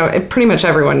everybody pretty much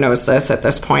everyone knows this at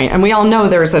this point. And we all know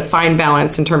there's a fine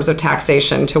balance in terms of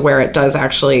taxation to where it does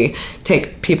actually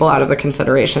take people out of the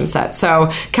consideration set.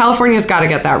 So California's got to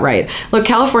get that right. Look,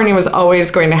 California was always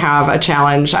going to have a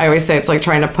challenge. I always say it's like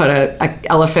trying to put an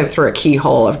elephant through a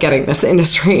keyhole of getting this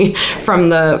industry from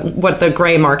the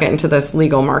gray market into this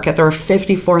legal market. There were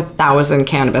 54,000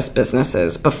 cannabis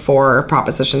businesses before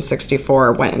Proposition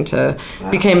 64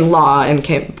 became law and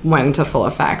went into full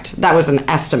effect. That was an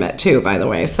estimate too, by the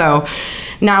way. So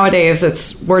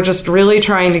nowadays we're just really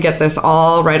trying to get this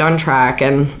all right on track.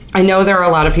 And I know there are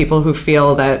a lot of people who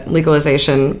feel that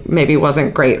legalization maybe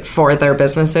wasn't great for their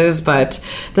businesses, but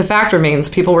the fact remains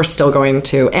people were still going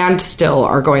to and still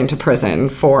are going to prison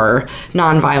for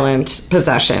nonviolent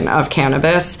possession of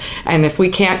cannabis. And if we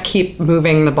can't keep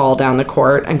moving the ball down the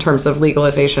court in terms of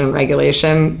legalization and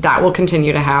regulation, that will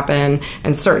continue to happen.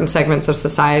 And certain segments of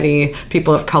society,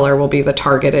 people of color, will be the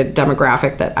targeted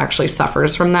demographic that actually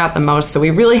suffers from that the most. So we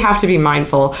really have to be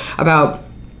mindful about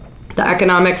the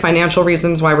economic, financial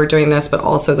reasons why we're doing this, but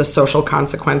also the social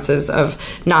consequences of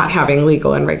not having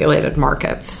legal and regulated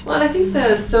markets. Well, and I think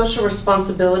the social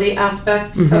responsibility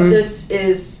aspect of this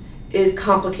is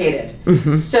complicated.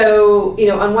 So,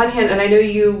 on one hand, and I know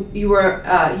you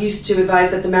were used to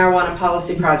advise at the Marijuana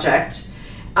Policy Project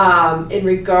in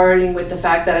regarding with the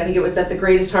fact that I think it was that the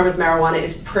greatest harm of marijuana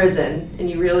is prison, and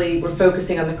you really were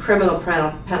focusing on the criminal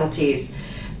penalties.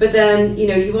 But then,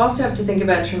 you also have to think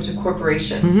about in terms of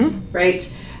corporations, right?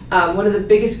 One of the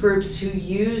biggest groups who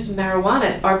use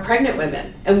marijuana are pregnant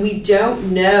women, and we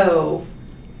don't know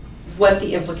what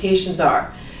the implications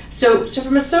are. So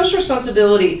from a social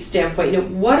responsibility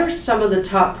standpoint, what are some of the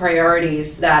top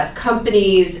priorities that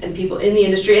companies and people in the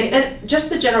industry and just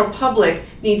the general public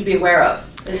need to be aware of?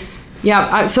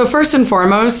 Yeah, so first and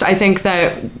foremost, I think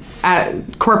that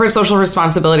corporate social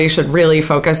responsibility should really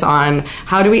focus on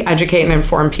how do we educate and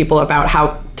inform people about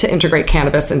how to integrate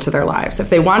cannabis into their lives.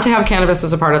 If they want to have cannabis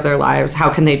as a part of their lives,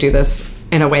 how can they do this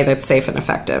in a way that's safe and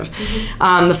effective?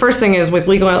 The first thing is, with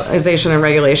legalization and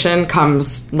regulation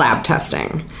comes lab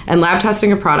testing. And lab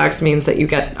testing of products means that you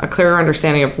get a clearer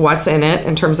understanding of what's in it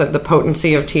in terms of the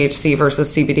potency of THC versus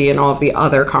CBD and all of the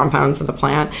other compounds of the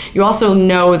plant. You also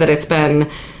know that it's been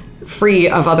free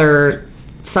of other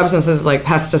substances like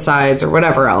pesticides or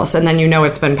whatever else, and then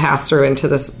it's been passed through into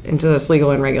this legal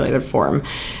and regulated form.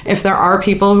 If there are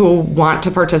people who want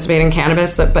to participate in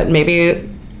cannabis but maybe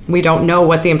we don't know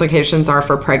what the implications are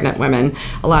for pregnant women,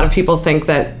 a lot of people think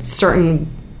that certain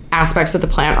aspects of the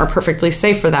plant are perfectly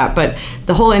safe for that, but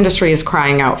the whole industry is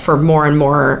crying out for more and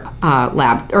more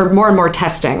more and more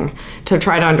testing to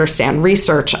try to understand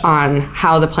research on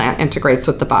how the plant integrates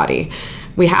with the body.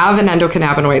 We have an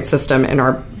endocannabinoid system in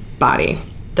our body.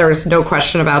 There's no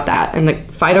question about that. And the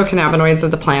phytocannabinoids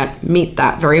of the plant meet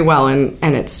that very well, and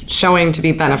it's showing to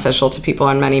be beneficial to people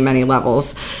on many, many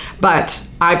levels. But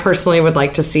I personally would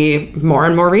like to see more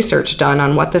and more research done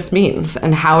on what this means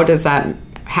and how does that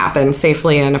happen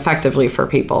safely and effectively for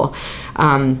people.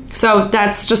 So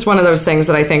that's just one of those things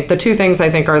that I think, the two things I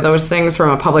think are those things from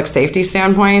a public safety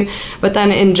standpoint. But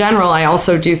then in general, I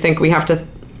also do think we have to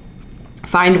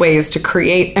find ways to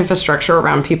create infrastructure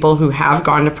around people who have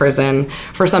gone to prison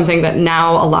for something that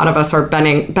now a lot of us are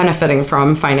benefiting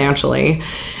from financially.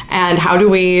 And how do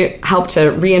we help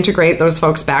to reintegrate those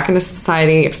folks back into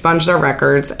society, expunge their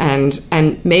records, and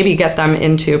maybe get them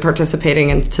into participating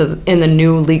in the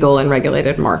new legal and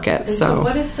regulated market. So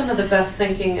what is some of the best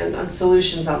thinking on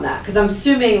solutions on that? Because I'm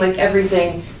assuming, like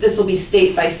everything, this will be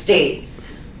state by state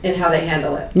in how they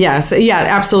handle it. Yes, yeah,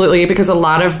 absolutely, because a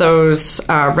lot of those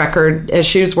record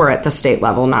issues were at the state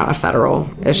level, not a federal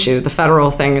issue. The federal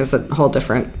thing is a whole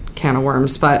different can of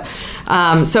worms. But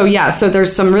so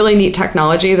there's some really neat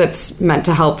technology that's meant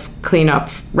to help clean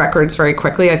up records very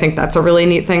quickly. I think that's a really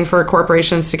neat thing for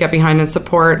corporations to get behind and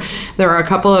support. There are a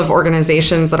couple of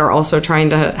organizations that are also trying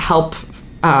to help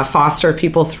foster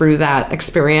people through that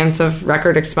experience of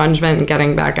record expungement and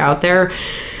getting back out there.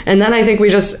 And then I think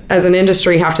we just, as an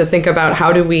industry, have to think about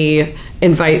how do we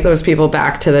invite those people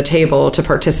back to the table to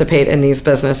participate in these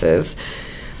businesses.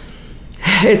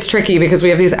 it's tricky because we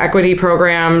have these equity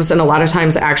programs, and a lot of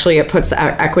times actually it puts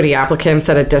equity applicants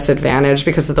at a disadvantage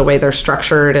because of the way they're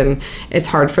structured, and it's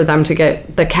hard for them to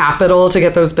get the capital to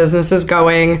get those businesses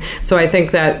going. So I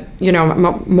think that,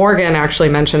 Morgan actually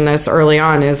mentioned this early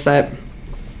on, is that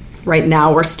right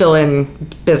now we're still in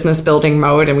business building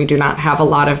mode and we do not have a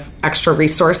lot of extra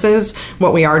resources.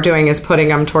 What we are doing is putting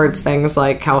them towards things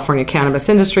like California Cannabis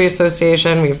Industry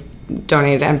Association. We've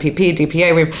donated MPP,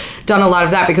 DPA. We've done a lot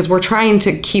of that because we're trying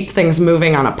to keep things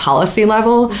moving on a policy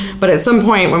level. But at some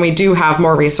point when we do have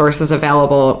more resources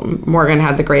available, Morgan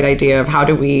had the great idea of how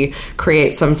do we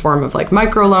create some form of like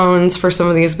microloans for some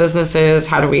of these businesses?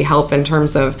 How do we help in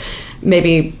terms of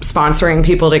maybe sponsoring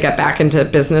people to get back into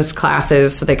business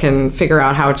classes so they can figure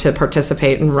out how to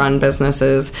participate and run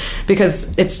businesses?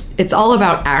 Because it's all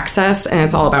about access and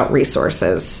it's all about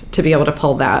resources to be able to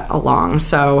pull that along.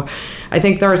 So I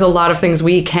think there's a lot of things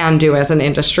we can do as an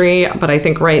industry, but I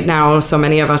think right now so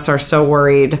many of us are so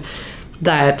worried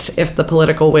that if the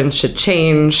political winds should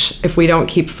change, if we don't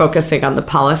keep focusing on the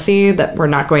policy, that we're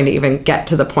not going to even get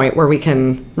to the point where we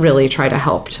can really try to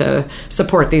help to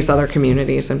support these other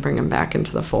communities and bring them back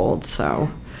into the fold. So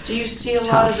do you see a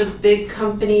lot of the big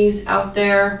companies out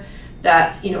there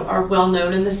that, are well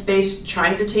known in the space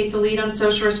trying to take the lead on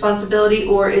social responsibility,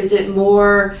 or is it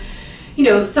more,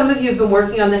 some of you have been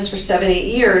working on this for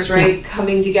 7-8 years, right? Yeah.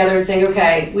 Coming together and saying,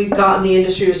 okay, we've gotten the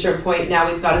industry to a certain point,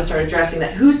 now we've got to start addressing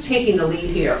that. Who's taking the lead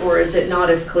here, or is it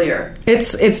not as clear?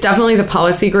 It's definitely the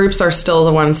policy groups are still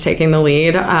the ones taking the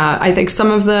lead. I think some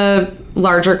of the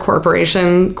larger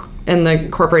corporations in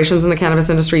the cannabis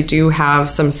industry do have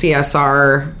some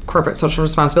CSR, corporate social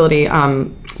responsibility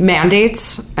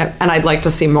mandates, and I'd like to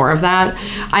see more of that.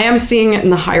 I am seeing it in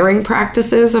the hiring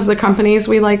practices of the companies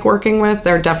we like working with.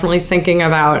 They're definitely thinking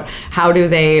about how do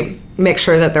they make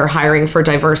sure that they're hiring for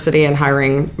diversity and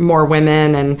hiring more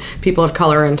women and people of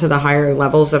color into the higher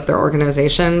levels of their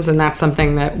organizations. And that's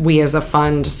something that we as a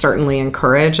fund certainly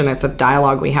encourage, and it's a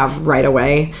dialogue we have right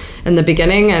away in the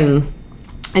beginning and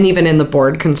even in the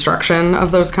board construction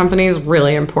of those companies,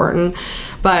 really important.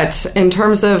 But in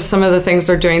terms of some of the things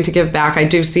they're doing to give back, I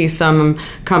do see some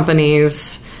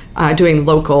companies doing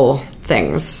local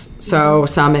things. So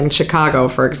some in Chicago,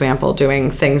 for example, doing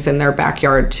things in their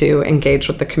backyard to engage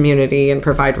with the community and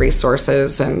provide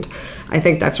resources. And I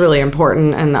think that's really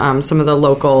important. And some of the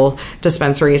local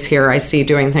dispensaries here I see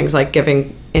doing things like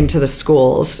giving into the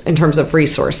schools in terms of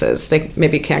resources. They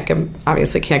maybe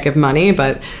obviously can't give money,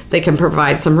 but they can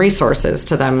provide some resources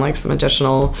to them, like some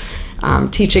additional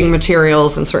teaching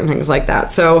materials and certain things like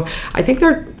that. So I think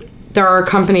there are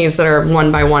companies that are one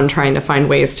by one trying to find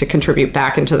ways to contribute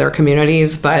back into their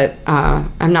communities, but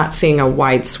I'm not seeing a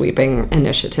wide sweeping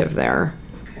initiative there.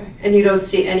 Okay. And you don't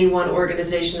see any one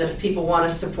organization that if people want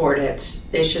to support it,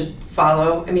 they should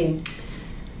follow? I mean...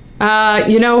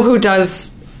 who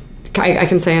does... I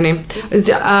can say a name.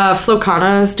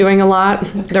 Flocana is doing a lot.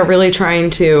 Okay. They're really trying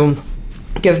to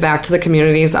give back to the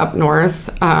communities up north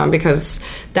because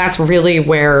that's really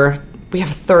where we have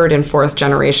 3rd and 4th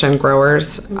generation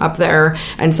growers up there.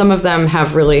 And some of them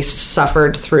have really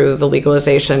suffered through the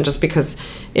legalization just because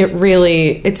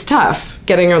it's tough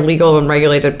getting a legal and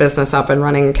regulated business up and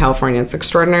running in California. It's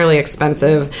extraordinarily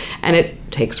expensive and it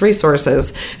takes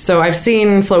resources. So I've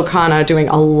seen Flocana doing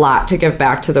a lot to give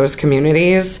back to those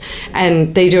communities,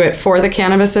 and they do it for the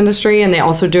cannabis industry, and they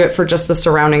also do it for just the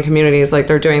surrounding communities. Like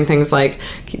they're doing things like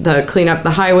the clean up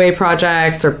the highway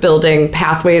projects, they're building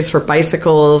pathways for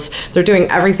bicycles, they're doing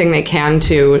everything they can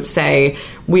to say,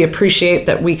 we appreciate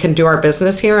that we can do our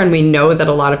business here, and we know that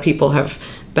a lot of people have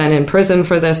been in prison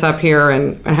for this up here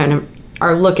and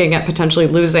are looking at potentially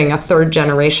losing a 3rd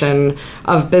generation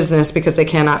of business because they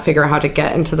cannot figure out how to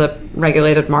get into the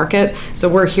regulated market. So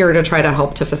we're here to try to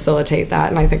help to facilitate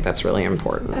that, and I think that's really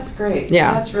important. That's great.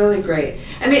 Yeah. That's really great.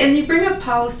 I mean, and you bring up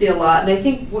policy a lot, and I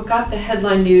think what got the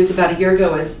headline news about a year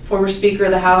ago was former Speaker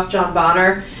of the House, John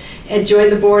Bonner, had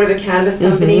joined the board of a cannabis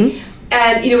company. Mm-hmm.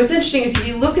 And, what's interesting is if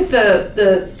you look at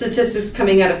the statistics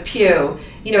coming out of Pew,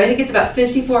 I think it's about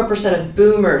 54% of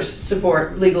boomers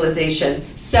support legalization,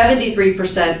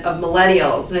 73% of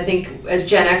millennials, and I think as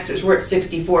Gen Xers we're at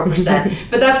 64%.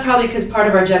 But that's probably because part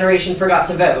of our generation forgot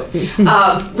to vote,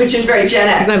 which is very Gen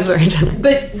X. That's very Gen X.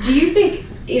 But do you think,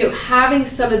 having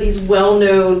some of these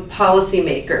well-known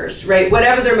policymakers, right,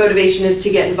 whatever their motivation is to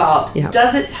get involved,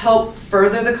 does it help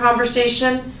further the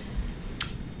conversation?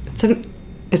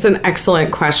 It's an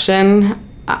excellent question.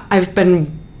 I've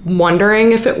been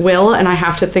wondering if it will, and I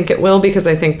have to think it will because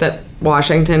I think that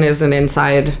Washington is an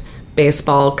inside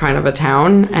baseball kind of a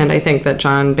town, and I think that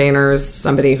John Boehner is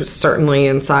somebody who's certainly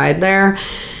inside there.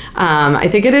 I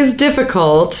think it is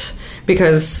difficult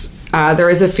because There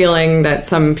is a feeling that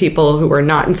some people who were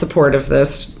not in support of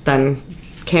this then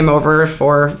came over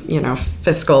for,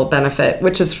 fiscal benefit,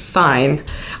 which is fine.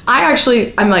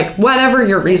 I'm like, whatever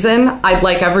your reason, I'd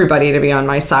like everybody to be on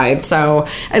my side. So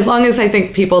as long as I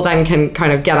think people then can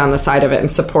kind of get on the side of it and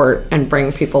support and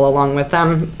bring people along with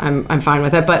them, I'm fine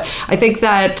with it. But I think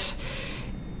that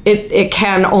it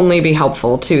can only be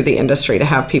helpful to the industry to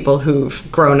have people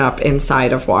who've grown up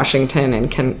inside of Washington and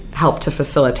can help to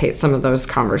facilitate some of those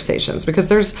conversations, because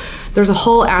there's a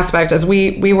whole aspect. As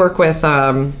we work with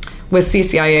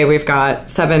CCIA, we've got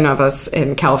 7 of us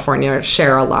in California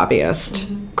share a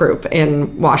lobbyist group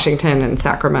in Washington and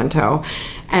Sacramento.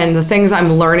 And the things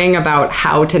I'm learning about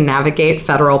how to navigate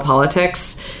federal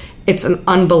politics, it's an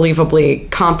unbelievably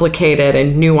complicated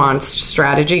and nuanced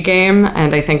strategy game.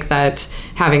 And I think that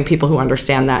having people who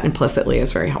understand that implicitly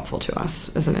is very helpful to us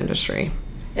as an industry.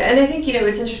 Yeah, and I think,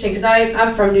 it's interesting because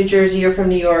I'm from New Jersey, you're from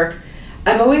New York.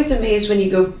 I'm always amazed when you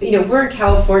go, we're in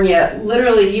California,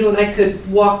 literally you and I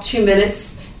could walk 2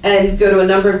 minutes and go to a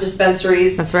number of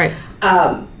dispensaries. That's right.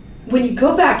 When you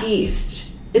go back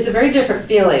east, it's a very different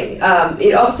feeling. All of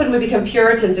a sudden we become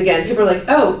Puritans again. People are like,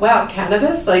 oh, wow,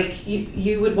 cannabis? Like,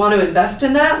 you would want to invest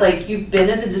in that? Like, you've been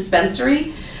in a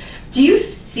dispensary? Do you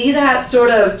see that sort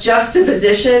of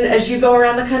juxtaposition as you go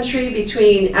around the country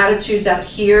between attitudes out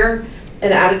here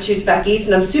and attitudes back east?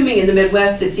 And I'm assuming in the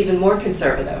Midwest it's even more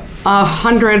conservative.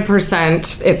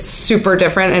 100%. It's super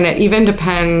different, and it even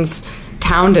depends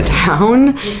town to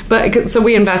town. But so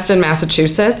we invest in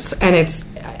Massachusetts, and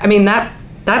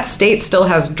that state still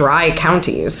has dry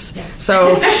counties. Yes.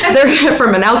 So they're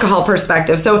from an alcohol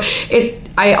perspective. So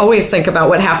I always think about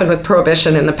what happened with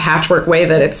Prohibition in the patchwork way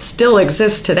that it still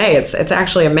exists today. It's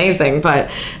actually amazing.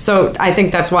 But so I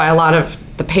think that's why a lot of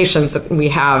the patience that we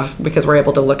have, because we're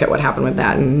able to look at what happened with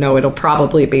that and know it'll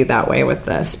probably be that way with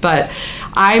this. But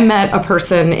I met a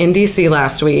person in DC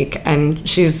last week, and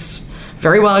she's a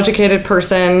very well-educated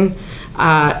person,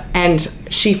 and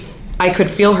I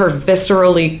could feel her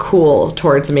viscerally cool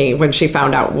towards me when she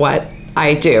found out what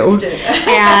I do.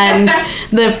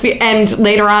 and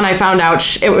later on I found out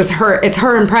it's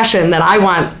her impression that I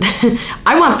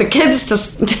want the kids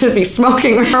to be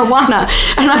smoking marijuana.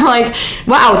 And I'm like,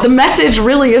 wow, the message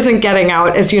really isn't getting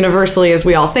out as universally as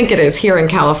we all think it is here in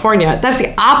California. That's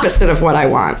the opposite of what I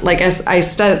want. Like, as I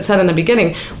said in the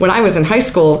beginning, when I was in high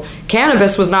school,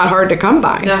 cannabis was not hard to come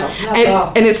by. No, not at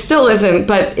all. And it still isn't,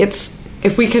 but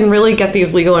if we can really get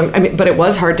these legal, but it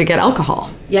was hard to get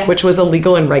alcohol, yes, which was a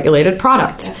legal and regulated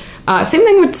product. Yes. Same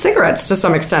thing with cigarettes to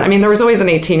some extent. There was always an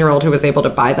 18-year-old who was able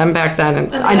to buy them back then.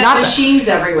 And they had machines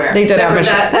everywhere. They did have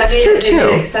machines. That's true, too. Made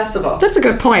it accessible. That's a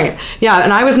good point. Yeah,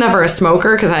 and I was never a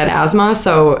smoker because I had asthma,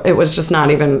 so it was just not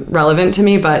even relevant to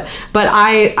me. But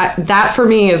I that for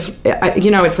me is,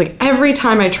 it's like every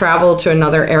time I travel to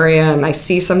another area and I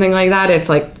see something like that, it's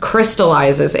like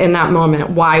crystallizes in that moment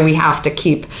why we have to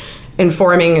keep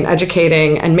informing and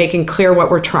educating and making clear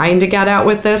what we're trying to get at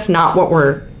with this, not what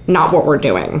we're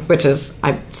doing, which is,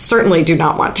 I certainly do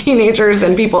not want teenagers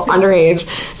and people underage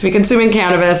to be consuming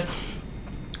cannabis.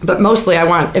 But mostly I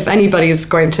want, if anybody's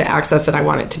going to access it, I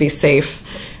want it to be safe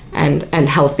and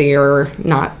healthy, or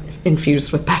not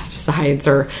infused with pesticides,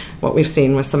 or what we've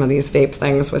seen with some of these vape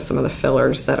things with some of the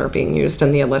fillers that are being used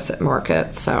in the illicit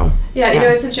market. So yeah,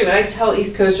 it's interesting. When I tell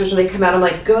East Coasters when they come out, I'm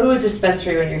like, go to a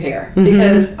dispensary when you're here,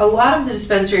 because a lot of the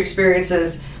dispensary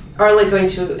experiences are like going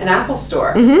to an Apple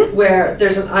store, where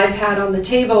there's an iPad on the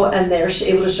table and they're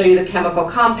able to show you the chemical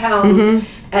compounds,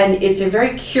 and it's a very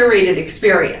curated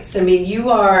experience.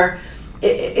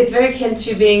 It's very akin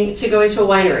to going to a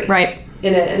winery, right?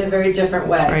 In a very different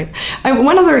way. That's right.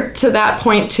 One other to that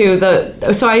point too.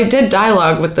 So I did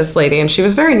dialogue with this lady, and she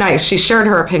was very nice. She shared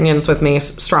her opinions with me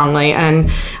strongly,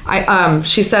 and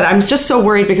she said, "I'm just so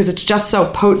worried because it's just so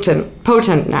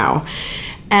potent now."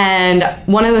 And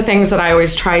one of the things that I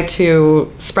always try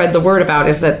to spread the word about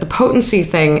is that the potency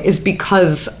thing is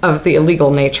because of the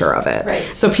illegal nature of it.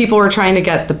 Right. So people are trying to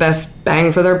get the best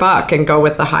bang for their buck and go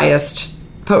with the highest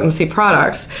potency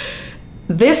products.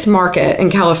 This market in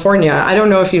California, I don't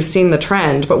know if you've seen the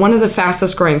trend, but one of the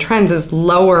fastest growing trends is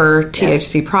lower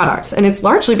THC products. And it's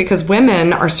largely because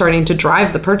women are starting to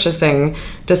drive the purchasing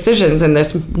decisions in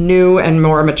this new and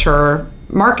more mature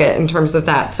market in terms of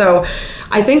that. So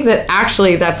I think that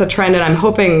actually that's a trend, and I'm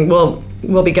hoping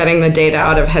we'll be getting the data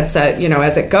out of Headset,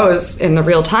 as it goes in the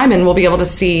real time, and we'll be able to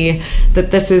see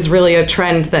that this is really a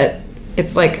trend that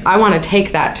it's like, I want to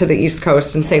take that to the East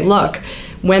Coast and say, look,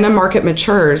 when a market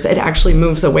matures, it actually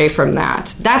moves away from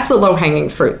that. That's the low-hanging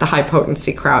fruit, the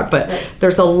high-potency crowd. But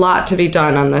there's a lot to be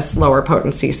done on this lower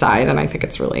potency side, and I think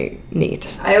it's really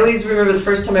neat. I always remember the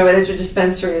first time I went into a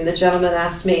dispensary and the gentleman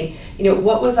asked me,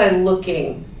 what was I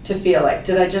looking to feel like?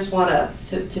 Did I just want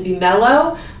to be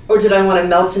mellow, or did I want to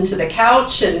melt into the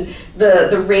couch, and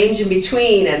the range in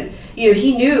between? And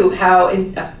he knew how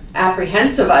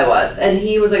apprehensive I was, and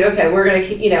he was like, okay, we're gonna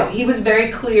he was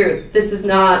very clear, this is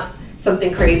not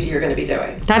something crazy you're going to be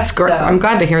doing. That's great. So, I'm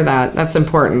glad to hear that. That's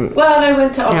important. Well, and I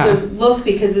went to also look,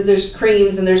 because there's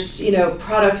creams and there's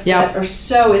products that are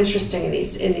so interesting in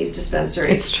these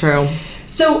dispensaries. It's true.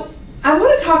 So I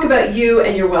want to talk about you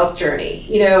and your wealth journey.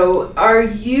 Are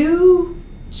you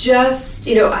just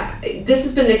this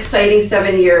has been an exciting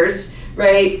 7 years,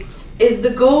 right? Is the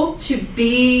goal to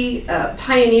be a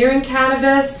pioneer in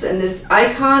cannabis and this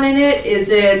icon in it?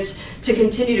 Is it to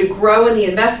continue to grow in the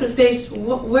investment space?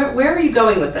 Where are you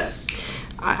going with this?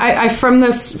 From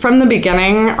the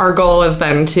beginning, our goal has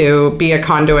been to be a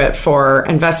conduit for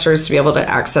investors to be able to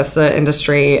access the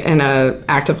industry in a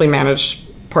actively managed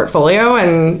portfolio,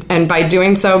 and by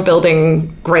doing so,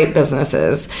 building great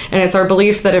businesses. And it's our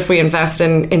belief that if we invest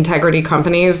in integrity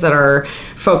companies that are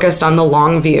focused on the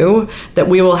long view, that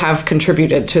we will have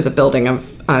contributed to the building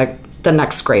of the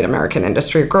next great American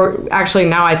industry. Actually,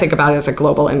 now I think about it as a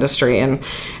global industry, and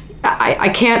I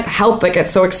can't help but get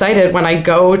so excited when I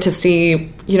go to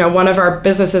see, one of our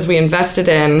businesses we invested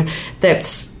in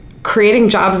that's creating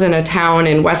jobs in a town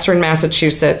in Western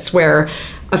Massachusetts where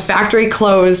a factory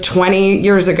closed 20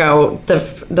 years ago.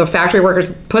 The factory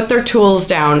workers put their tools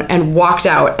down and walked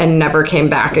out and never came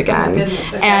back again.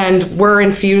 Goodness, okay. And we're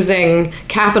infusing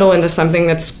capital into something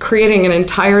that's creating an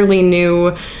entirely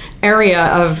new area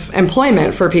of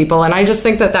employment for people. And I just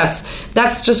think that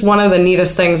that's just one of the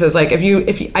neatest things is like, if you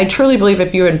I truly believe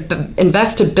if you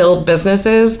invest to build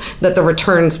businesses, that the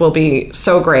returns will be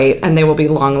so great and they will be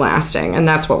long lasting. And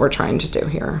that's what we're trying to do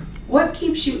here. What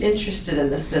keeps you interested in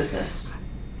this business?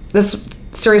 This is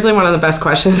seriously one of the best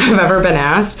questions I've ever been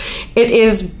asked. It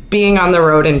is being on the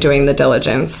road and doing the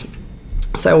diligence.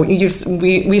 So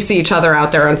we see each other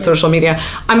out there on social media.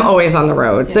 I'm always on the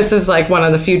road. Yeah. This is like one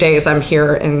of the few days I'm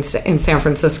here in San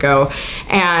Francisco.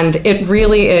 And it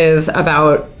really is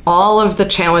about all of the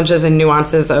challenges and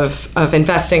nuances of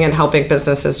investing and helping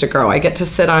businesses to grow. I get to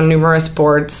sit on numerous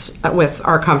boards with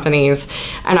our companies,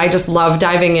 and I just love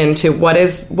diving into what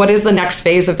is the next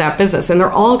phase of that business. And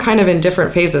they're all kind of in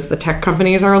different phases. The tech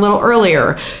companies are a little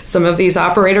earlier. Some of these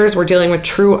operators were dealing with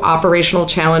true operational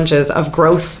challenges of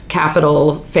growth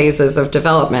capital phases of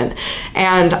development.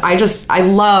 And I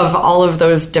love all of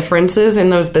those differences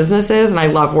in those businesses, and I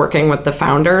love working with the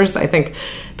founders. I think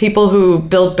people who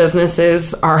build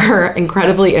businesses are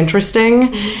incredibly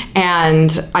interesting,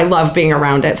 and I love being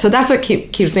around it. So that's what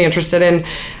keeps me interested in.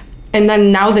 And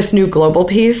then now this new global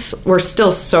piece, we're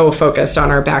still so focused on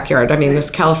our backyard. I mean,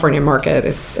 this California market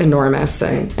is enormous,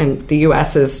 and the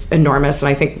US is enormous. And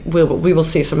I think we will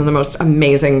see some of the most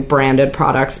amazing branded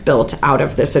products built out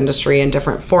of this industry in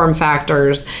different form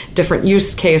factors, different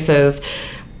use cases.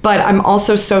 But I'm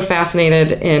also so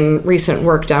fascinated in recent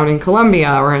work down in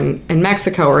Colombia or in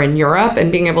Mexico or in Europe,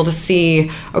 and being able to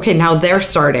see, okay, now they're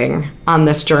starting on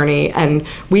this journey. And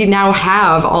we now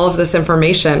have all of this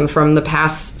information from the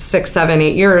past 6, 7,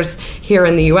 8 years here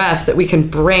in the US that we can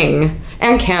bring,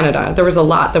 and Canada. There was a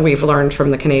lot that we've learned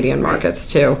from the Canadian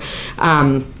markets too.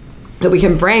 That we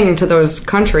can bring to those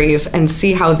countries and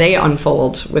see how they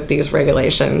unfold with these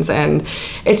regulations. And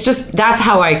it's just, that's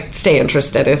how I stay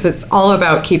interested, is it's all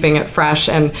about keeping it fresh.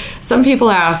 And some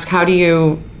people ask, don't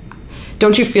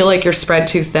you feel like you're spread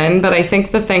too thin? But I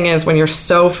think the thing is, when you're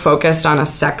so focused on a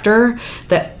sector,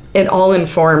 that it all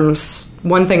informs,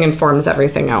 one thing informs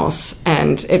everything else.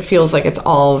 And it feels like it's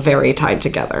all very tied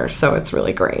together. So it's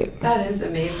really great. That is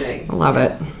amazing. I love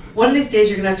it. One of these days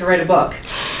you're going to have to write a book.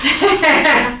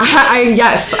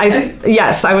 Yes,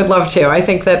 I would love to. I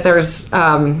think that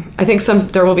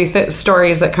there will be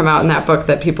stories that come out in that book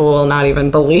that people will not even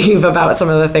believe about some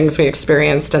of the things we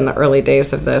experienced in the early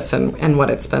days of this and what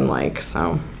it's been like.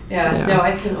 So yeah, no,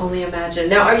 I can only imagine.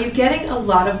 Now, are you getting a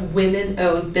lot of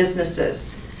women-owned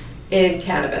businesses in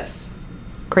cannabis?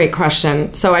 Great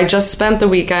question. So I just spent the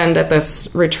weekend at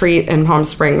this retreat in Palm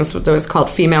Springs that was called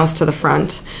Females to the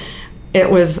Front. It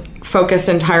was focused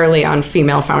entirely on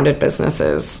female-founded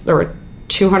businesses. There were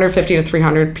 250 to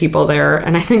 300 people there,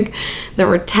 and I think there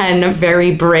were 10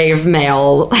 very brave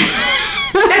male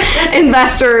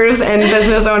investors and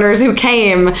business owners who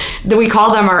came. We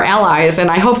call them our allies,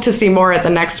 and I hope to see more at the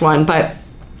next one. But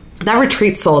that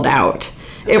retreat sold out.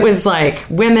 It was like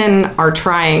women are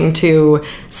trying to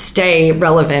stay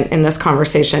relevant in this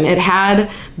conversation. It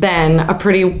had been a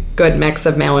pretty good mix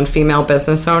of male and female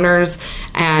business owners,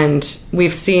 and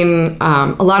we've seen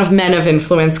a lot of men of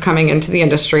influence coming into the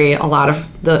industry, a lot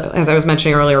of as I was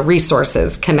mentioning earlier,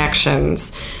 resources,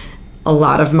 connections, a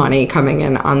lot of money coming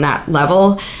in on that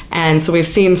level. And so we've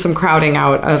seen some crowding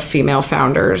out of female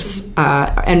founders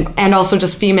and also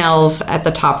just females at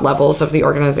the top levels of the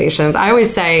organizations. I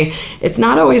always say it's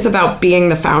not always about being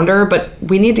the founder, but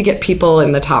we need to get people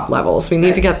in the top levels. We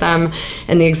need to get them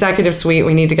in the executive suite.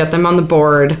 We need to get them on the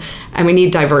board, and we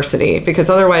need diversity,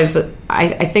 because otherwise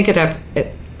I think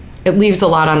it leaves a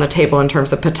lot on the table in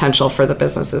terms of potential for the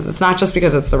businesses. It's not just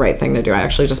because it's the right thing to do. I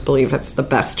actually just believe it's the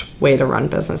best way to run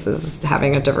businesses, is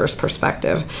having a diverse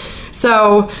perspective.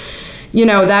 So,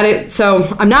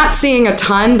 so I'm not seeing a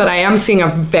ton, but I am seeing a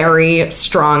very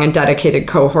strong and dedicated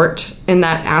cohort in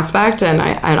that aspect, and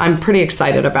I'm pretty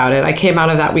excited about it. I came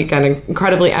out of that weekend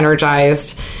incredibly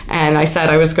energized, and I said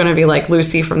I was going to be like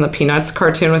Lucy from the Peanuts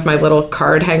cartoon with my little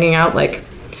card hanging out, like,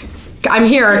 I'm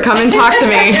here, come and talk to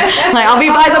me. Like, I'll be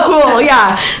by the pool.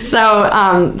 Yeah. So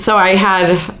I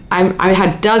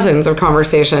had dozens of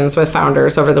conversations with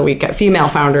founders over the weekend, female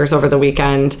founders over the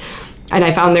weekend, and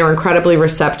I found they were incredibly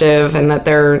receptive, and that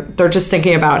they're just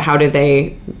thinking about how do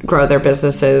they grow their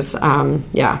businesses.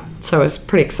 So it's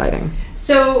pretty exciting.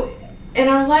 So in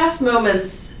our last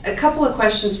moments, a couple of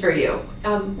questions for you.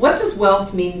 What does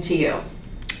wealth mean to you?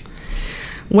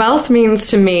 Wealth means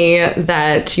to me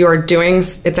that you're doing,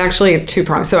 it's actually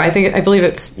two-pronged. So I believe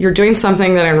you're doing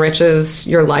something that enriches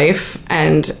your life,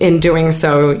 and in doing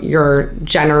so, you're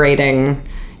generating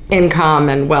income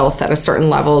and wealth at a certain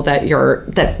level that you're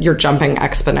jumping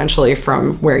exponentially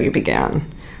from where you began.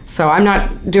 So I'm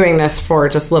not doing this for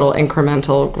just little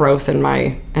incremental growth in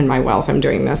my wealth. I'm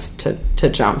doing this to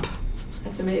jump.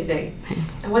 That's amazing.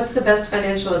 And what's the best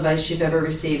financial advice you've ever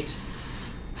received?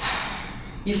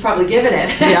 You've probably given it.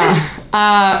 Yeah.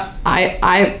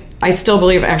 I still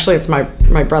believe, actually, it's my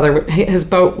brother. His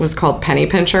boat was called Penny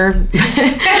Pincher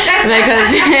because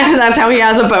that's how he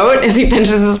has a boat, is he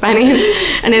pinches his pennies.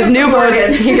 And his new boat,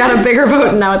 he got a bigger boat,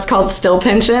 and now it's called Still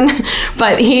Pinchin'.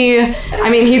 But he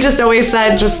just always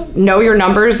said, just know your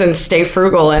numbers and stay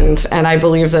frugal. And I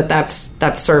believe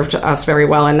that's served us very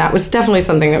well. And that was definitely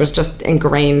something that was just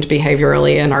ingrained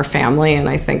behaviorally in our family. And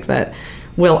I think that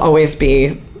we'll always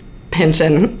be pinch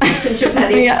your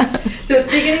pennies. Yeah. So at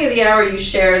the beginning of the hour, you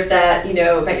shared that,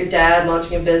 about your dad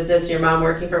launching a business and your mom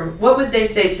working for him. What would they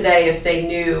say today if they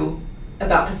knew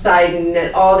about Poseidon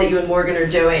and all that you and Morgan are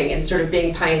doing and sort of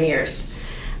being pioneers?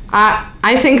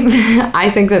 I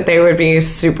think that they would be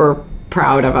super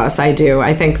proud of us. I do.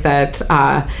 I think that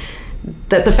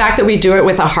that the fact that we do it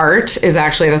with a heart is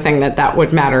actually the thing that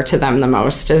would matter to them the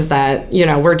most, is that,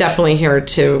 we're definitely here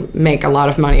to make a lot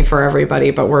of money for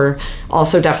everybody, but we're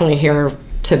also definitely here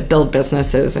to build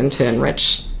businesses and to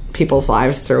enrich people's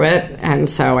lives through it. And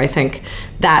so I think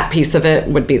that piece of it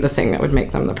would be the thing that would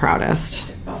make them the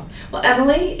proudest. Well,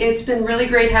 Emily, it's been really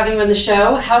great having you on the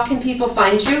show. How can people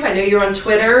find you? I know you're on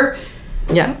Twitter.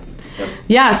 Yeah.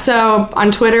 So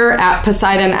on Twitter, at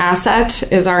Poseidon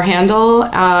Asset is our handle.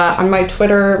 On my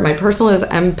Twitter, my personal is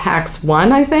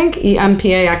mpax1, I think,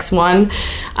 EMPAX1.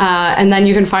 And then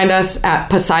you can find us at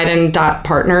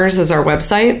poseidon.partners is our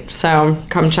website. So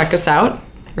come check us out.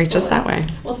 Reach us that way.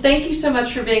 Well, thank you so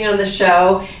much for being on the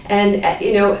show. And,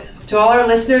 to all our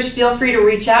listeners, feel free to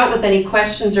reach out with any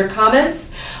questions or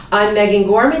comments. I'm Megan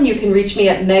Gorman. You can reach me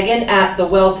at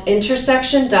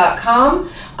megan@thewealthintersection.com,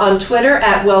 on Twitter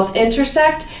at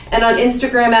wealthintersect, and on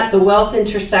Instagram at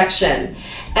thewealthintersection.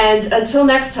 And until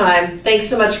next time, thanks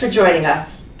so much for joining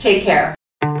us. Take care.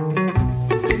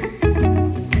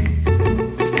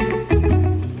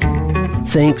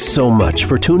 Thanks so much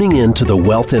for tuning in to The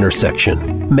Wealth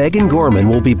Intersection. Megan Gorman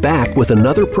will be back with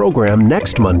another program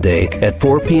next Monday at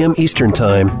 4 p.m. Eastern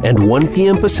Time and 1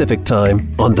 p.m. Pacific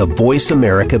Time on the Voice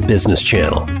America Business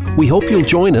Channel. We hope you'll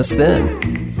join us then.